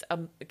is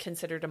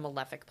considered a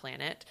malefic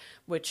planet,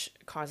 which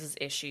causes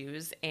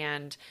issues,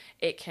 and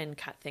it can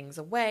cut things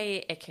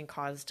away. It can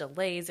cause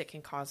delays. It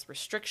can cause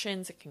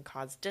restrictions. It can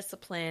cause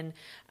discipline,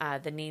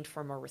 the need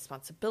for more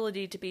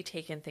responsibility to be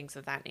taken, things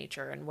of that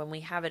nature. And when we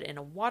have it in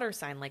a water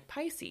sign like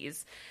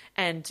Pisces,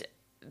 and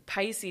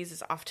Pisces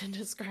is often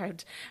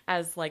described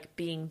as like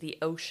being the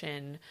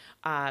ocean,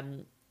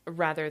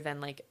 rather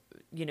than like,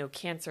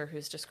 Cancer,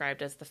 who's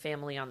described as the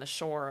family on the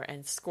shore,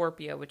 and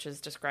Scorpio, which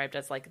is described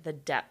as like the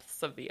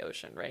depths of the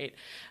ocean, right?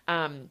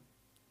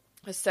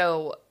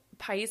 So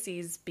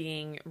Pisces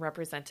being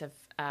representative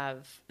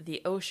of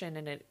the ocean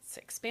and its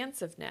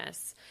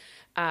expansiveness,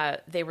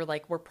 they were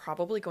like, we're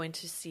probably going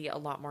to see a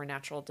lot more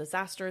natural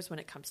disasters when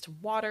it comes to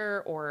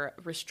water or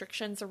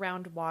restrictions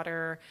around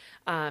water,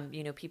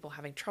 people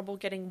having trouble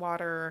getting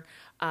water,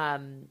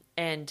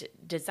 and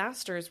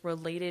disasters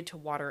related to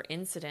water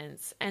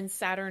incidents. And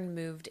Saturn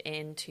moved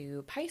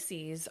into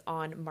Pisces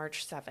on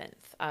March 7th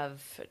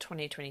of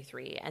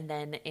 2023. And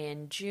then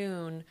in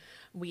June,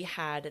 we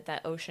had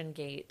that Ocean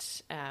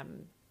Gate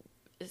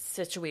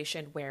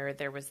situation where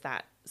there was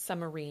that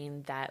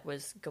submarine that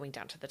was going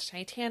down to the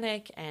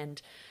Titanic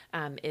and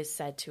is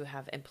said to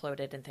have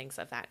imploded and things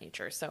of that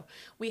nature. So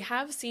we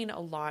have seen a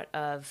lot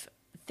of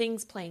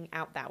things playing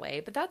out that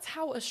way, but that's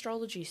how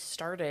astrology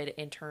started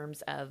in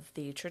terms of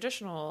the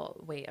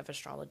traditional way of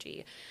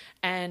astrology.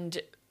 And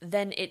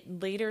then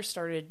it later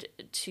started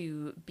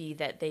to be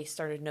that they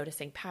started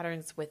noticing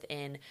patterns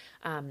within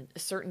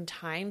certain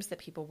times that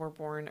people were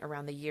born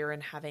around the year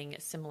and having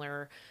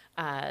similar,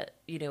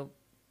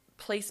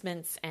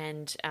 placements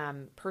and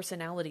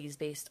personalities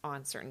based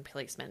on certain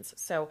placements.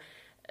 So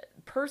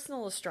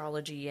personal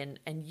astrology and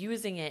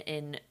using it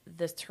in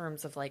the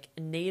terms of like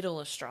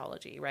natal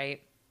astrology,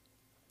 right?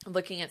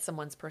 Looking at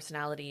someone's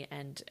personality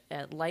and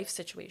life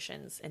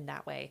situations in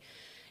that way,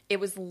 it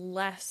was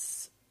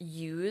less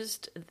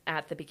used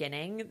at the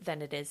beginning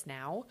than it is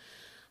now.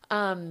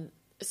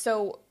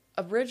 So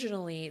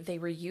originally, they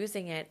were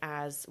using it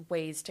as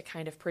ways to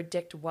kind of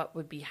predict what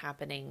would be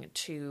happening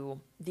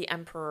to the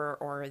emperor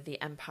or the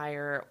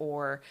empire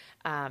or,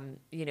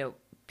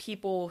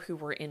 people who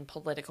were in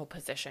political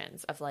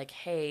positions of like,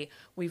 hey,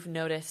 we've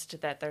noticed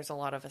that there's a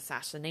lot of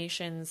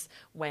assassinations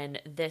when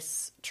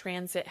this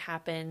transit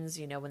happens,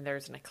 when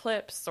there's an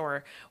eclipse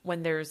or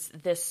when there's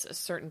this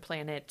certain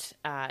planet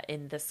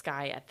in the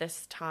sky at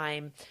this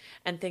time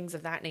and things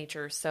of that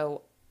nature.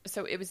 So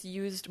it was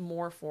used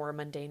more for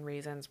mundane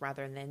reasons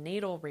rather than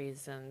natal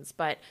reasons.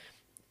 But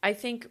I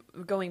think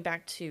going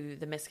back to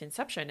the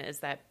misconception is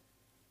that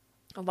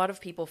a lot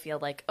of people feel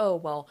like, oh,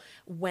 well,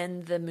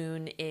 when the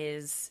moon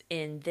is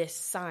in this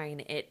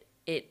sign, it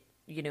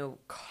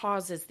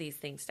causes these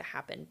things to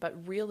happen.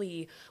 But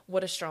really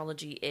what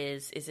astrology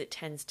is it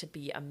tends to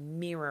be a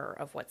mirror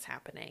of what's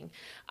happening.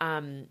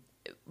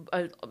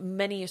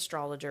 Many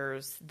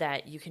astrologers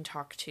that you can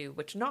talk to,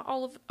 which not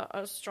all of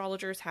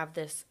astrologers have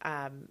this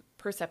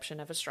perception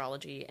of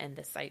astrology and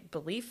this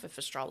belief of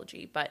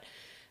astrology, but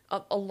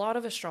a lot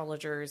of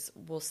astrologers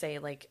will say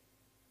like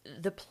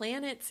the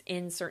planets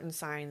in certain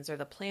signs or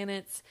the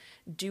planets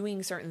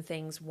doing certain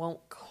things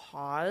won't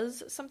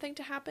cause something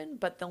to happen,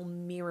 but they'll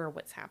mirror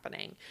what's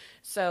happening.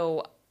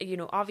 So,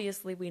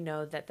 obviously we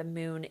know that the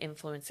moon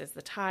influences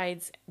the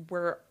tides.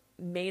 We're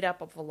made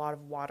up of a lot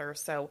of water,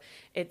 so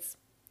it's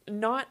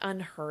not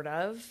unheard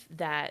of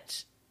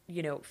that,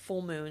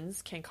 full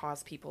moons can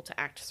cause people to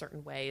act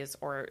certain ways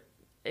or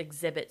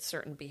exhibit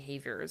certain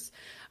behaviors.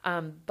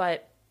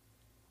 But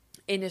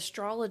in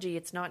astrology,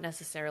 it's not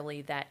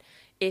necessarily that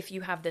if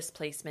you have this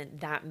placement,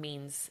 that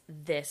means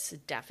this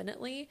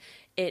definitely.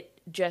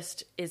 It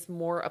just is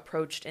more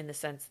approached in the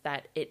sense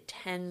that it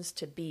tends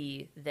to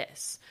be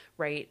this,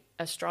 right?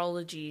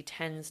 Astrology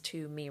tends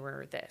to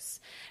mirror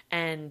this.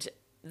 And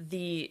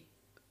the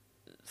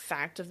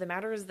fact of the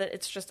matter is that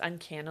it's just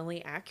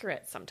uncannily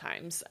accurate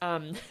sometimes.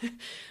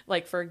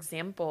 Like, for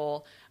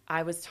example,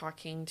 I was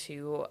talking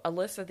to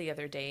Alyssa the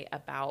other day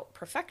about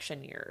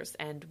perfection years,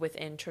 and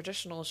within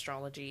traditional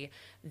astrology,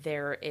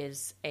 there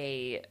is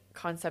a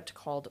concept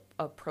called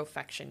a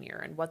profection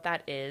year. And what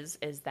that is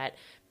that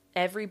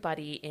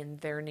everybody in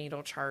their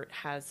natal chart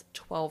has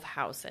 12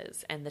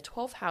 houses, and the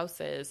 12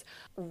 houses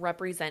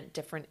represent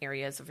different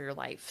areas of your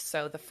life.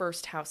 So the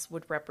first house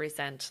would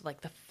represent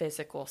like the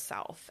physical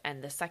self,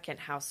 and the second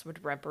house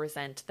would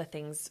represent the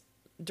things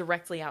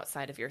directly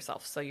outside of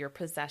yourself. So your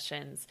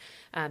possessions,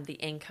 the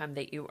income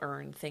that you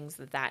earn, things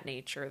of that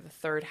nature. The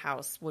third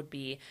house would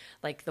be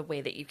like the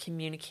way that you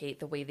communicate,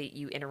 the way that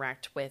you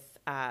interact with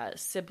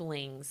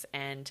siblings,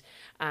 and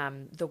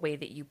the way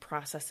that you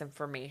process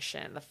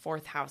information. The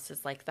fourth house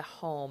is like the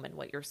home and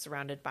what you're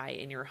surrounded by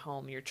in your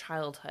home, your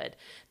childhood.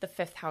 The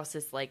fifth house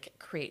is like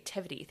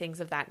creativity, things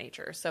of that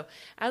nature. So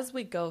as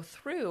we go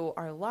through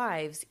our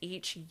lives,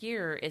 each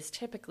year is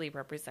typically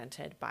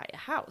represented by a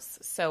house.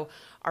 So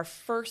our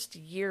first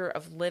year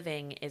of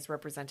living is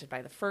represented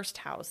by the first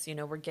house. You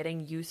know, we're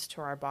getting used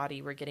to our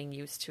body. We're getting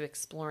used to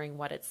exploring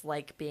what it's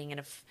like being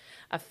in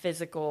a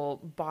physical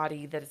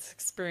body that is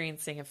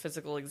experiencing a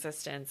physical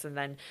existence. And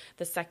then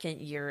the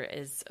second year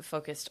is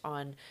focused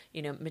on,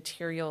 you know,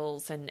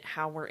 materials and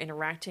how we're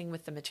interacting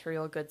with the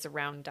material goods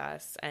around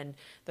us. And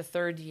the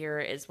third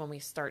year is when we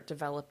start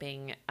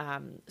developing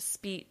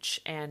speech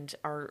and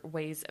our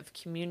ways of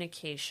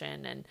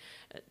communication, and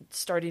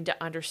starting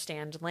to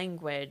understand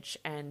language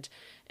and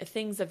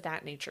things of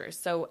that nature.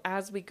 So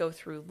as we go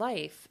through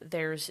life,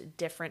 there's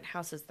different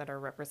houses that are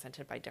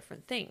represented by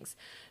different things.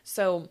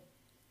 So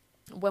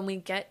when we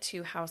get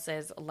to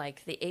houses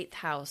like the 8th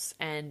house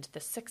and the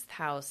 6th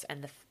house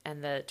and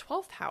the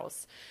 12th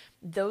house,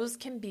 those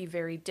can be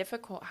very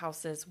difficult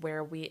houses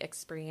where we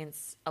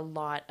experience a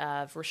lot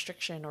of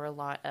restriction, or a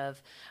lot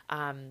of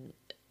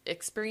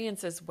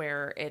experiences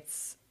where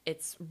it's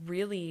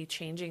really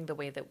changing the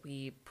way that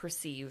we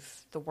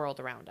perceive the world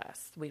around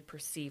us. We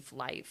perceive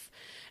life.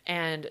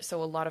 And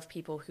so a lot of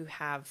people who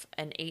have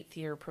an 8th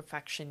year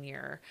perfection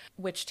year,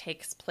 which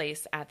takes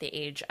place at the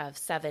age of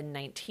 7,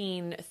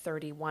 19,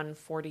 31,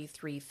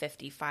 43,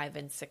 55,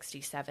 and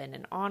 67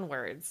 and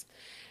onwards,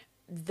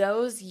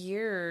 those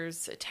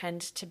years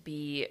tend to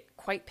be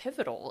quite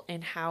pivotal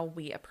in how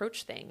we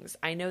approach things.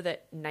 I know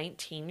that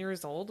 19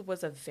 years old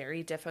was a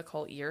very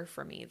difficult year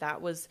for me.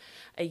 That was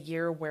a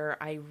year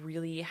where I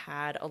really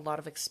had a lot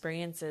of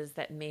experiences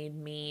that made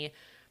me,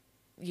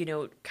 you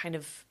know, kind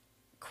of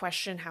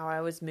question how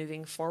I was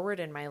moving forward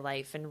in my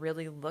life, and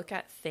really look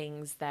at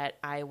things that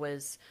I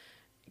was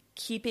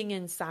keeping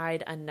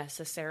inside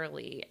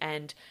unnecessarily.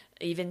 And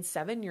even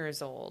 7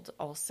 years old,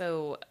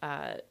 also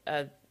a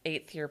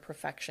 8th year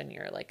perfection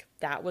year, like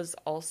that was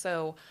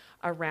also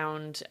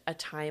around a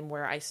time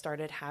where I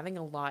started having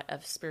a lot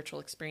of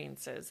spiritual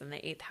experiences, and the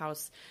 8th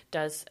house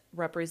does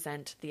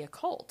represent the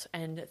occult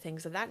and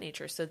things of that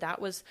nature. So that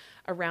was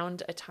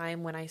around a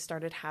time when I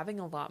started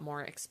having a lot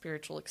more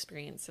spiritual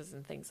experiences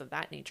and things of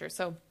that nature.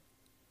 So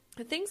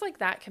things like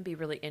that can be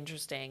really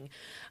interesting.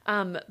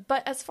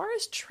 But as far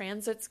as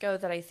transits go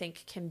that I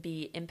think can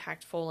be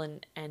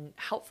impactful and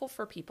helpful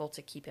for people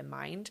to keep in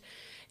mind,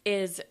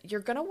 is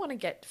you're going to want to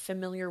get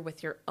familiar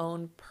with your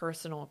own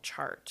personal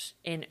chart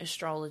in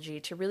astrology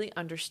to really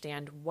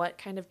understand what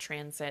kind of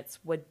transits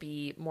would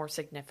be more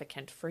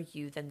significant for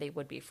you than they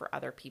would be for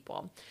other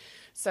people.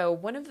 So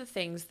one of the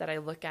things that I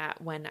look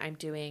at when I'm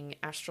doing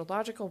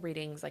astrological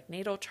readings like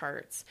natal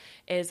charts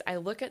is I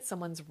look at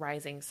someone's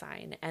rising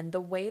sign. And the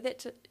way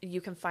that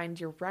you can find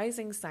your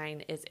rising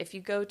sign is if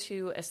you go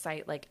to a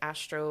site like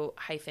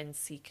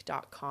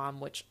astro-seek.com,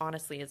 which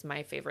honestly is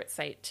my favorite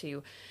site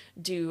to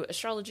do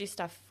astrology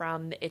stuff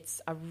from.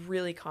 It's a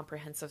really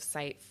comprehensive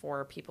site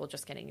for people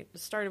just getting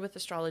started with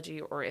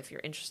astrology, or if you're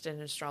interested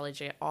in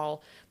astrology at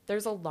all.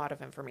 There's a lot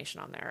of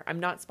information on there. I'm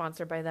not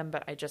sponsored by them,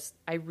 but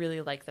I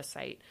really like the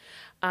site.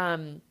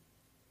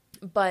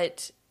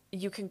 But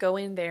you can go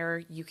in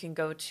there, you can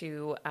go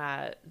to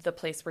the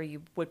place where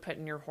you would put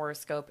in your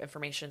horoscope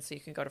information. So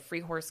you can go to free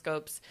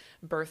horoscopes,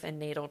 birth and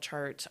natal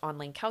chart,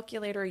 online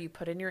calculator, you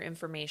put in your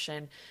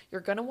information.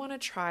 You're going to want to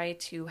try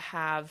to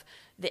have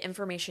the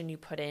information you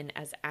put in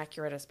as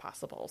accurate as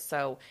possible.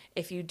 So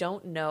if you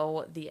don't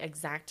know the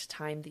exact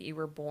time that you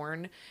were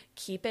born,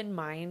 keep in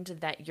mind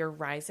that your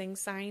rising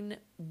sign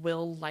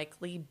will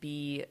likely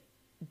be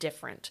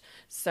different.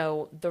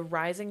 So the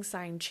rising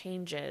sign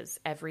changes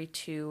every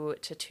 2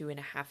 to 2.5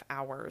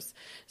 hours.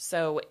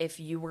 So if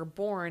you were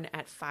born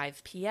at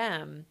 5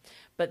 p.m.,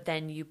 but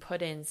then you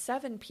put in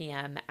 7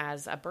 p.m.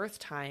 as a birth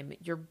time,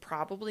 you're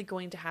probably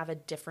going to have a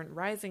different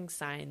rising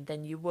sign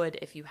than you would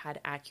if you had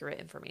accurate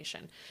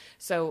information.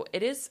 So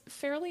it is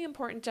fairly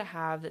important to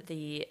have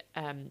the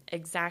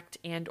exact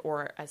and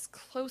or as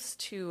close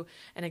to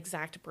an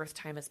exact birth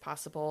time as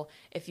possible.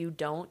 If you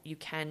don't, you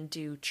can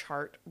do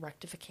chart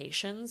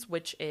rectifications,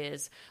 which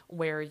is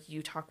where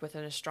you talk with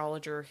an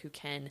astrologer who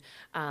can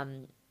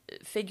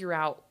figure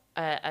out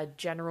a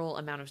general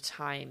amount of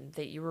time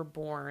that you were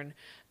born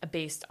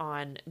based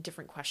on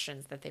different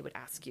questions that they would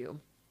ask you.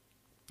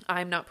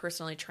 I'm not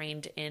personally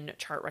trained in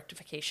chart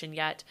rectification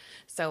yet,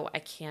 so I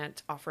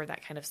can't offer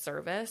that kind of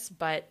service,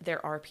 but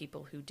there are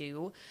people who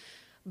do.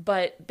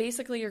 But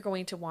basically, you're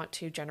going to want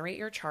to generate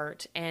your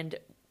chart, and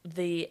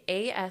the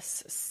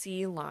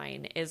ASC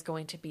line is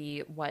going to be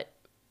what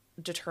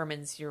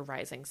determines your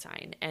rising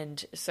sign.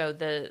 And so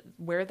the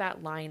where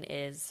that line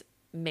is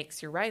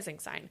makes your rising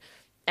sign.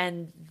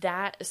 And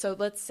that, so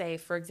let's say,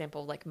 for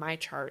example, like my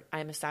chart,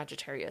 I'm a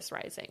Sagittarius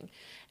rising,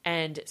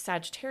 and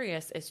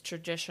Sagittarius is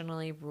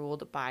traditionally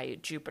ruled by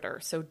Jupiter.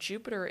 So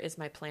Jupiter is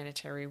my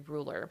planetary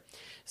ruler.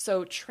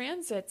 So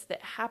transits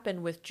that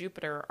happen with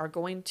Jupiter are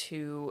going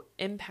to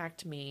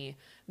impact me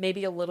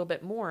maybe a little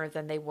bit more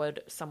than they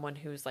would someone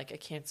who's like a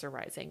Cancer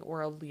rising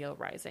or a Leo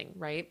rising,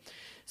 right?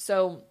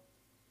 So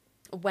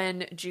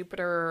when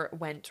Jupiter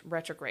went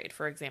retrograde,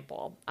 for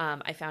example,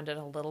 I found it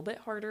a little bit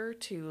harder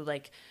to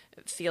like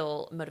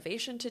feel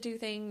motivation to do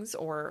things,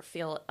 or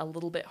feel a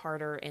little bit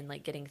harder in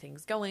like getting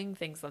things going,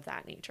 things of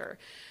that nature,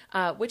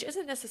 which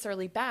isn't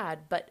necessarily bad.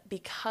 But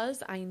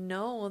because I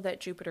know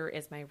that Jupiter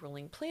is my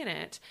ruling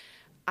planet,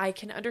 I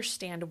can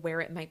understand where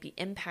it might be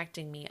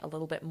impacting me a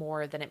little bit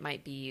more than it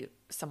might be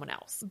someone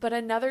else. But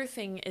another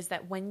thing is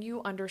that when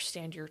you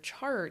understand your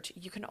chart,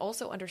 you can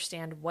also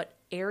understand what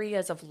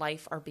areas of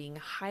life are being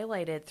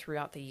highlighted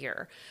throughout the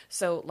year.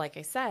 So, like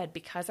I said,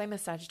 because I'm a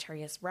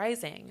Sagittarius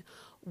rising,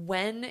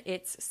 when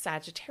it's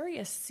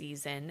Sagittarius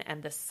season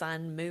and the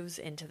sun moves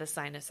into the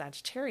sign of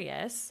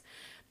Sagittarius,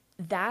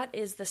 that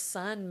is the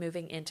sun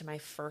moving into my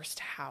first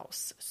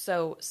house.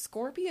 So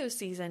Scorpio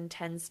season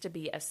tends to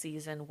be a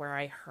season where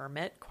I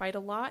hermit quite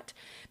a lot,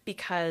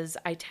 because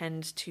I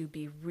tend to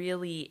be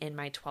really in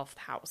my 12th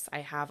house. I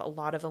have a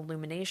lot of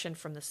illumination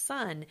from the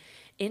sun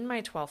in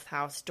my 12th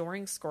house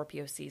during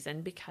Scorpio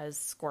season, because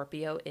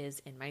Scorpio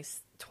is in my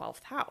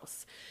 12th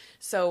house.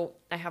 So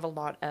I have a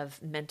lot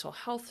of mental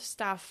health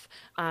stuff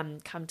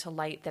come to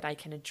light that I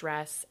can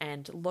address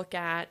and look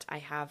at. I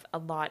have a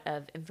lot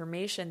of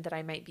information that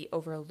I might be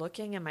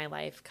overlooking in my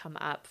life come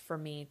up for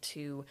me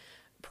to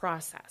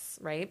process,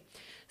 right?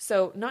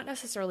 So not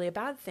necessarily a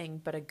bad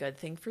thing, but a good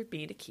thing for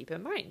me to keep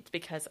in mind,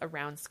 because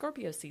around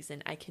Scorpio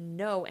season, I can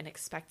know and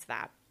expect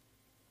that.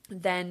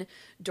 Then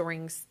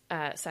during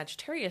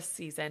Sagittarius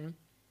season,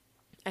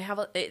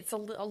 it's a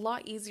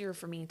lot easier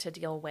for me to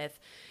deal with,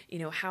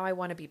 how I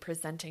want to be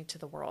presenting to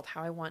the world,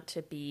 how I want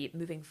to be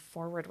moving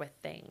forward with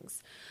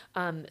things.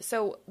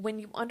 So when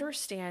you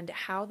understand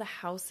how the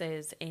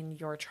houses in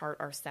your chart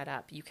are set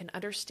up, you can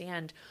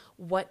understand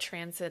what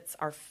transits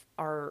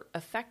are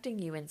affecting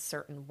you in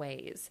certain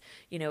ways.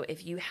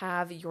 If you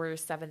have your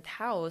 7th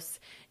house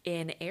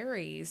in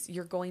Aries,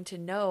 you're going to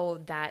know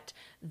that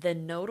the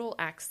nodal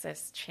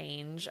axis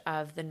change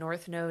of the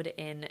North Node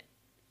in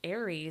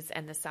Aries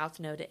and the South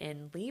Node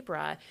in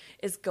Libra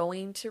is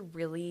going to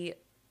really,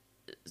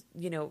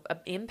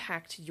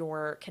 impact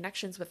your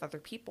connections with other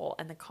people,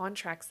 and the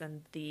contracts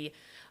and the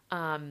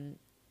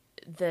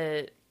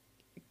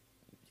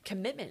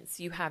commitments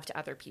you have to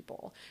other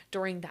people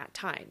during that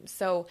time.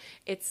 So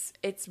it's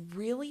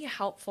really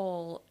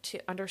helpful to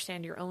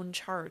understand your own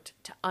chart,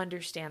 to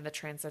understand the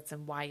transits,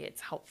 and why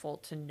it's helpful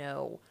to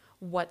know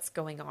what's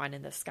going on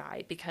in the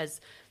sky, because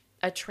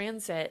a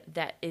transit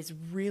that is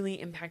really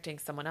impacting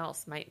someone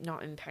else might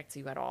not impact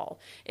you at all.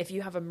 If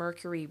you have a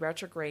Mercury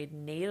retrograde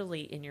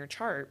natally in your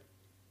chart,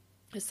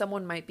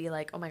 someone might be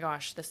like, oh my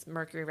gosh, this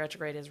Mercury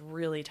retrograde is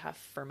really tough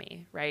for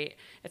me, right?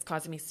 It's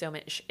causing me so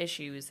much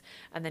issues.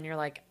 And then you're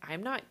like,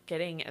 I'm not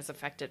getting as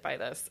affected by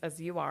this as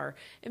you are.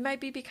 It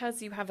might be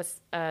because you have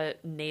a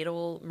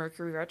natal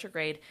Mercury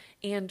retrograde,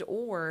 and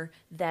or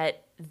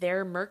that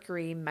their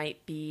Mercury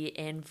might be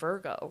in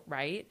Virgo,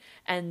 right?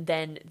 And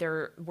then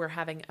we're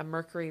having a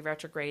Mercury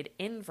retrograde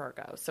in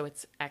Virgo, so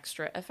it's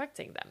extra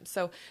affecting them.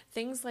 So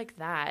things like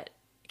that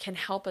can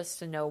help us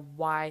to know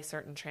why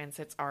certain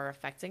transits are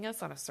affecting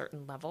us on a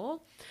certain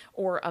level,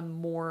 or a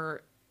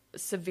more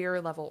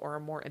severe level, or a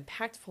more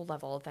impactful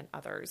level than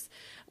others,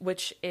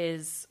 which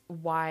is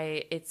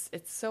why it's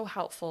so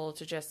helpful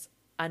to just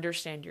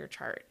understand your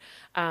chart.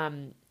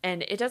 And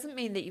it doesn't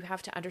mean that you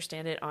have to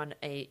understand it on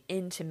a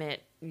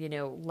intimate,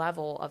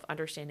 level of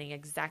understanding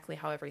exactly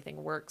how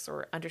everything works,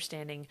 or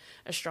understanding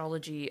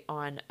astrology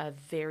on a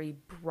very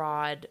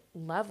broad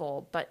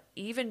level, but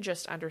even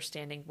just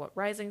understanding what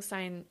rising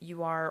sign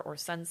you are, or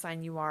sun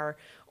sign you are,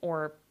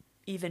 or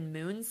even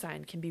moon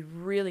sign can be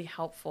really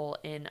helpful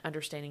in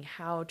understanding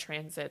how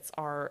transits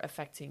are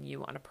affecting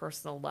you on a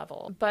personal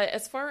level. But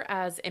as far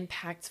as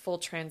impactful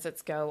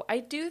transits go, I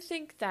do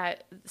think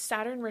that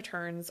Saturn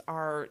returns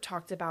are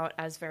talked about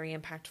as very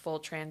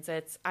impactful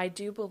transits. I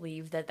do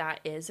believe that that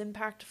is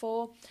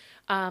impactful.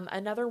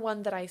 Another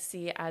one that I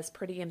see as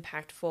pretty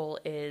impactful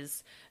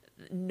is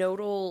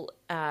nodal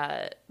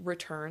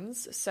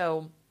returns.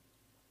 So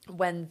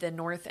when the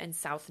North and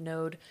South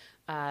Node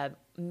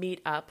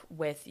meet up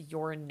with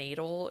your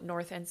natal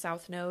North and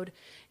South Node,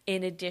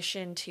 in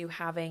addition to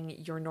having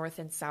your North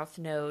and South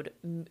Node,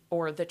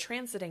 or the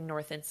transiting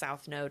North and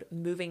South Node,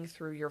 moving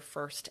through your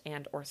 1st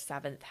and or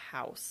 7th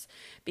house,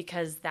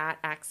 because that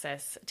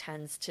axis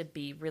tends to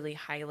be really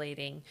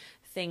highlighting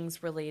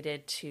things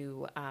related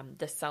to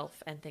the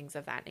self and things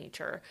of that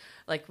nature.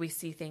 Like we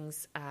see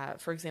things,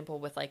 for example,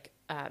 with like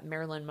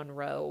Marilyn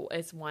Monroe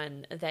is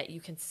one that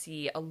you can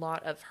see a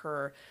lot of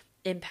her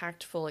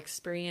impactful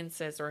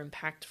experiences or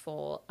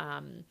impactful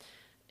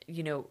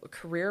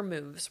career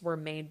moves were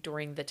made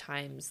during the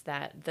times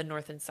that the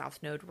North and South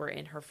Node were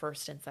in her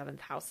first and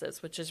seventh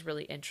houses, which is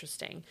really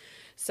interesting.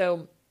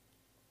 So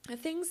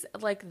things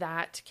like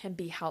that can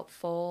be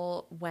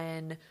helpful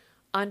when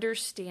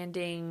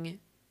understanding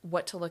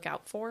what to look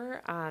out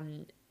for.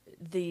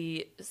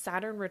 The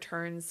Saturn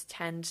returns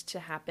tend to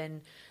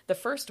happen, the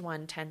first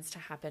one tends to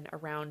happen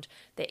around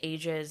the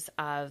ages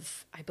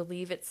of, I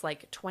believe it's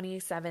like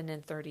 27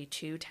 and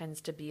 32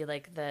 tends to be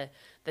like the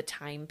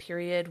time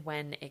period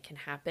when it can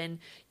happen.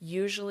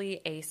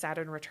 Usually a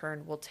Saturn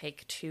return will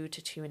take 2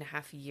 to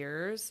 2.5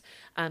 years,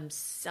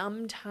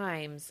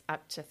 sometimes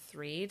up to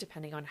 3,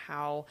 depending on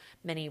how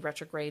many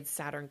retrogrades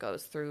Saturn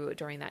goes through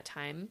during that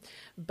time.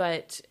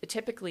 But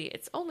typically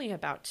it's only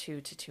about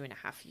 2 to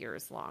 2.5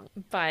 years long.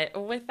 But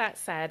with that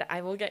said,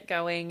 I will get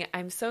going.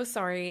 I'm so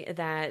sorry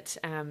that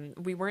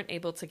we weren't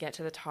able to get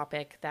to the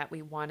topic that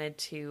we wanted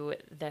to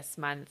this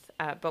month,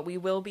 but we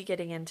will be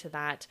getting into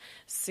that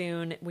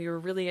soon. We were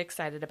really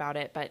excited about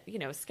it, but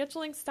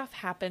scheduling stuff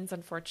happens,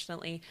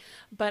 unfortunately.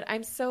 But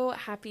I'm so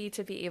happy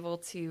to be able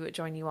to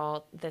join you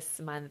all this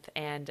month,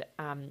 and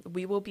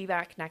we will be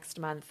back next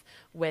month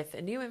with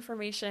new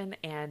information,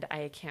 and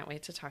I can't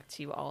wait to talk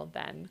to you all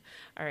then.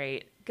 All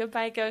right,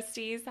 goodbye,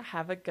 ghosties.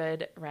 Have a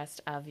good rest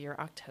of your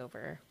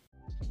October.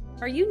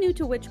 Are you new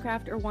to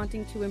witchcraft or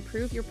wanting to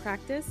improve your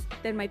practice?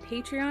 Then my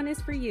Patreon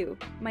is for you.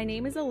 My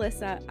name is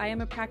Alyssa. I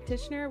am a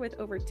practitioner with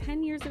over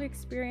 10 years of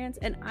experience,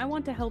 and I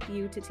want to help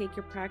you to take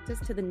your practice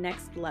to the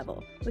next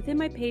level. Within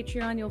my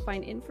Patreon, you'll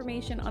find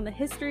information on the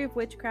history of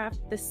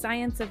witchcraft, the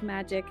science of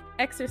magic,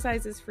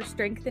 exercises for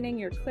strengthening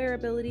your clair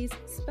abilities,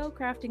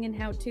 spellcrafting and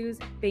how-tos,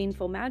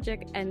 baneful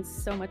magic, and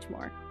so much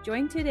more.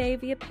 Join today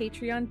via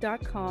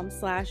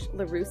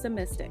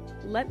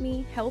patreon.com/LaRusaMystic. Let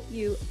me help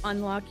you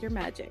unlock your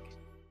magic.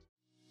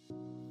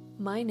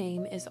 My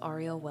name is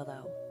Ariel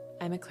Willow.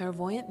 I'm a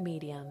clairvoyant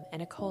medium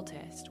and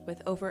occultist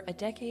with over a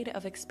decade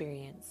of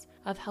experience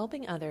of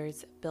helping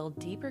others build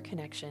deeper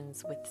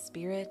connections with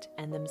spirit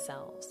and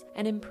themselves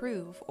and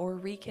improve or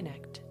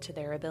reconnect to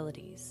their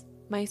abilities.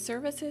 My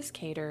services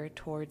cater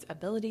towards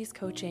abilities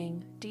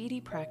coaching,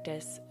 deity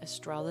practice,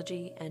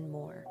 astrology, and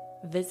more.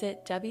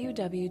 Visit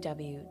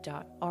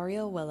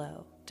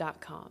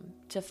www.arielwillow.com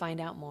to find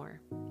out more.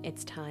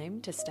 It's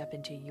time to step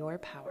into your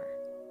power.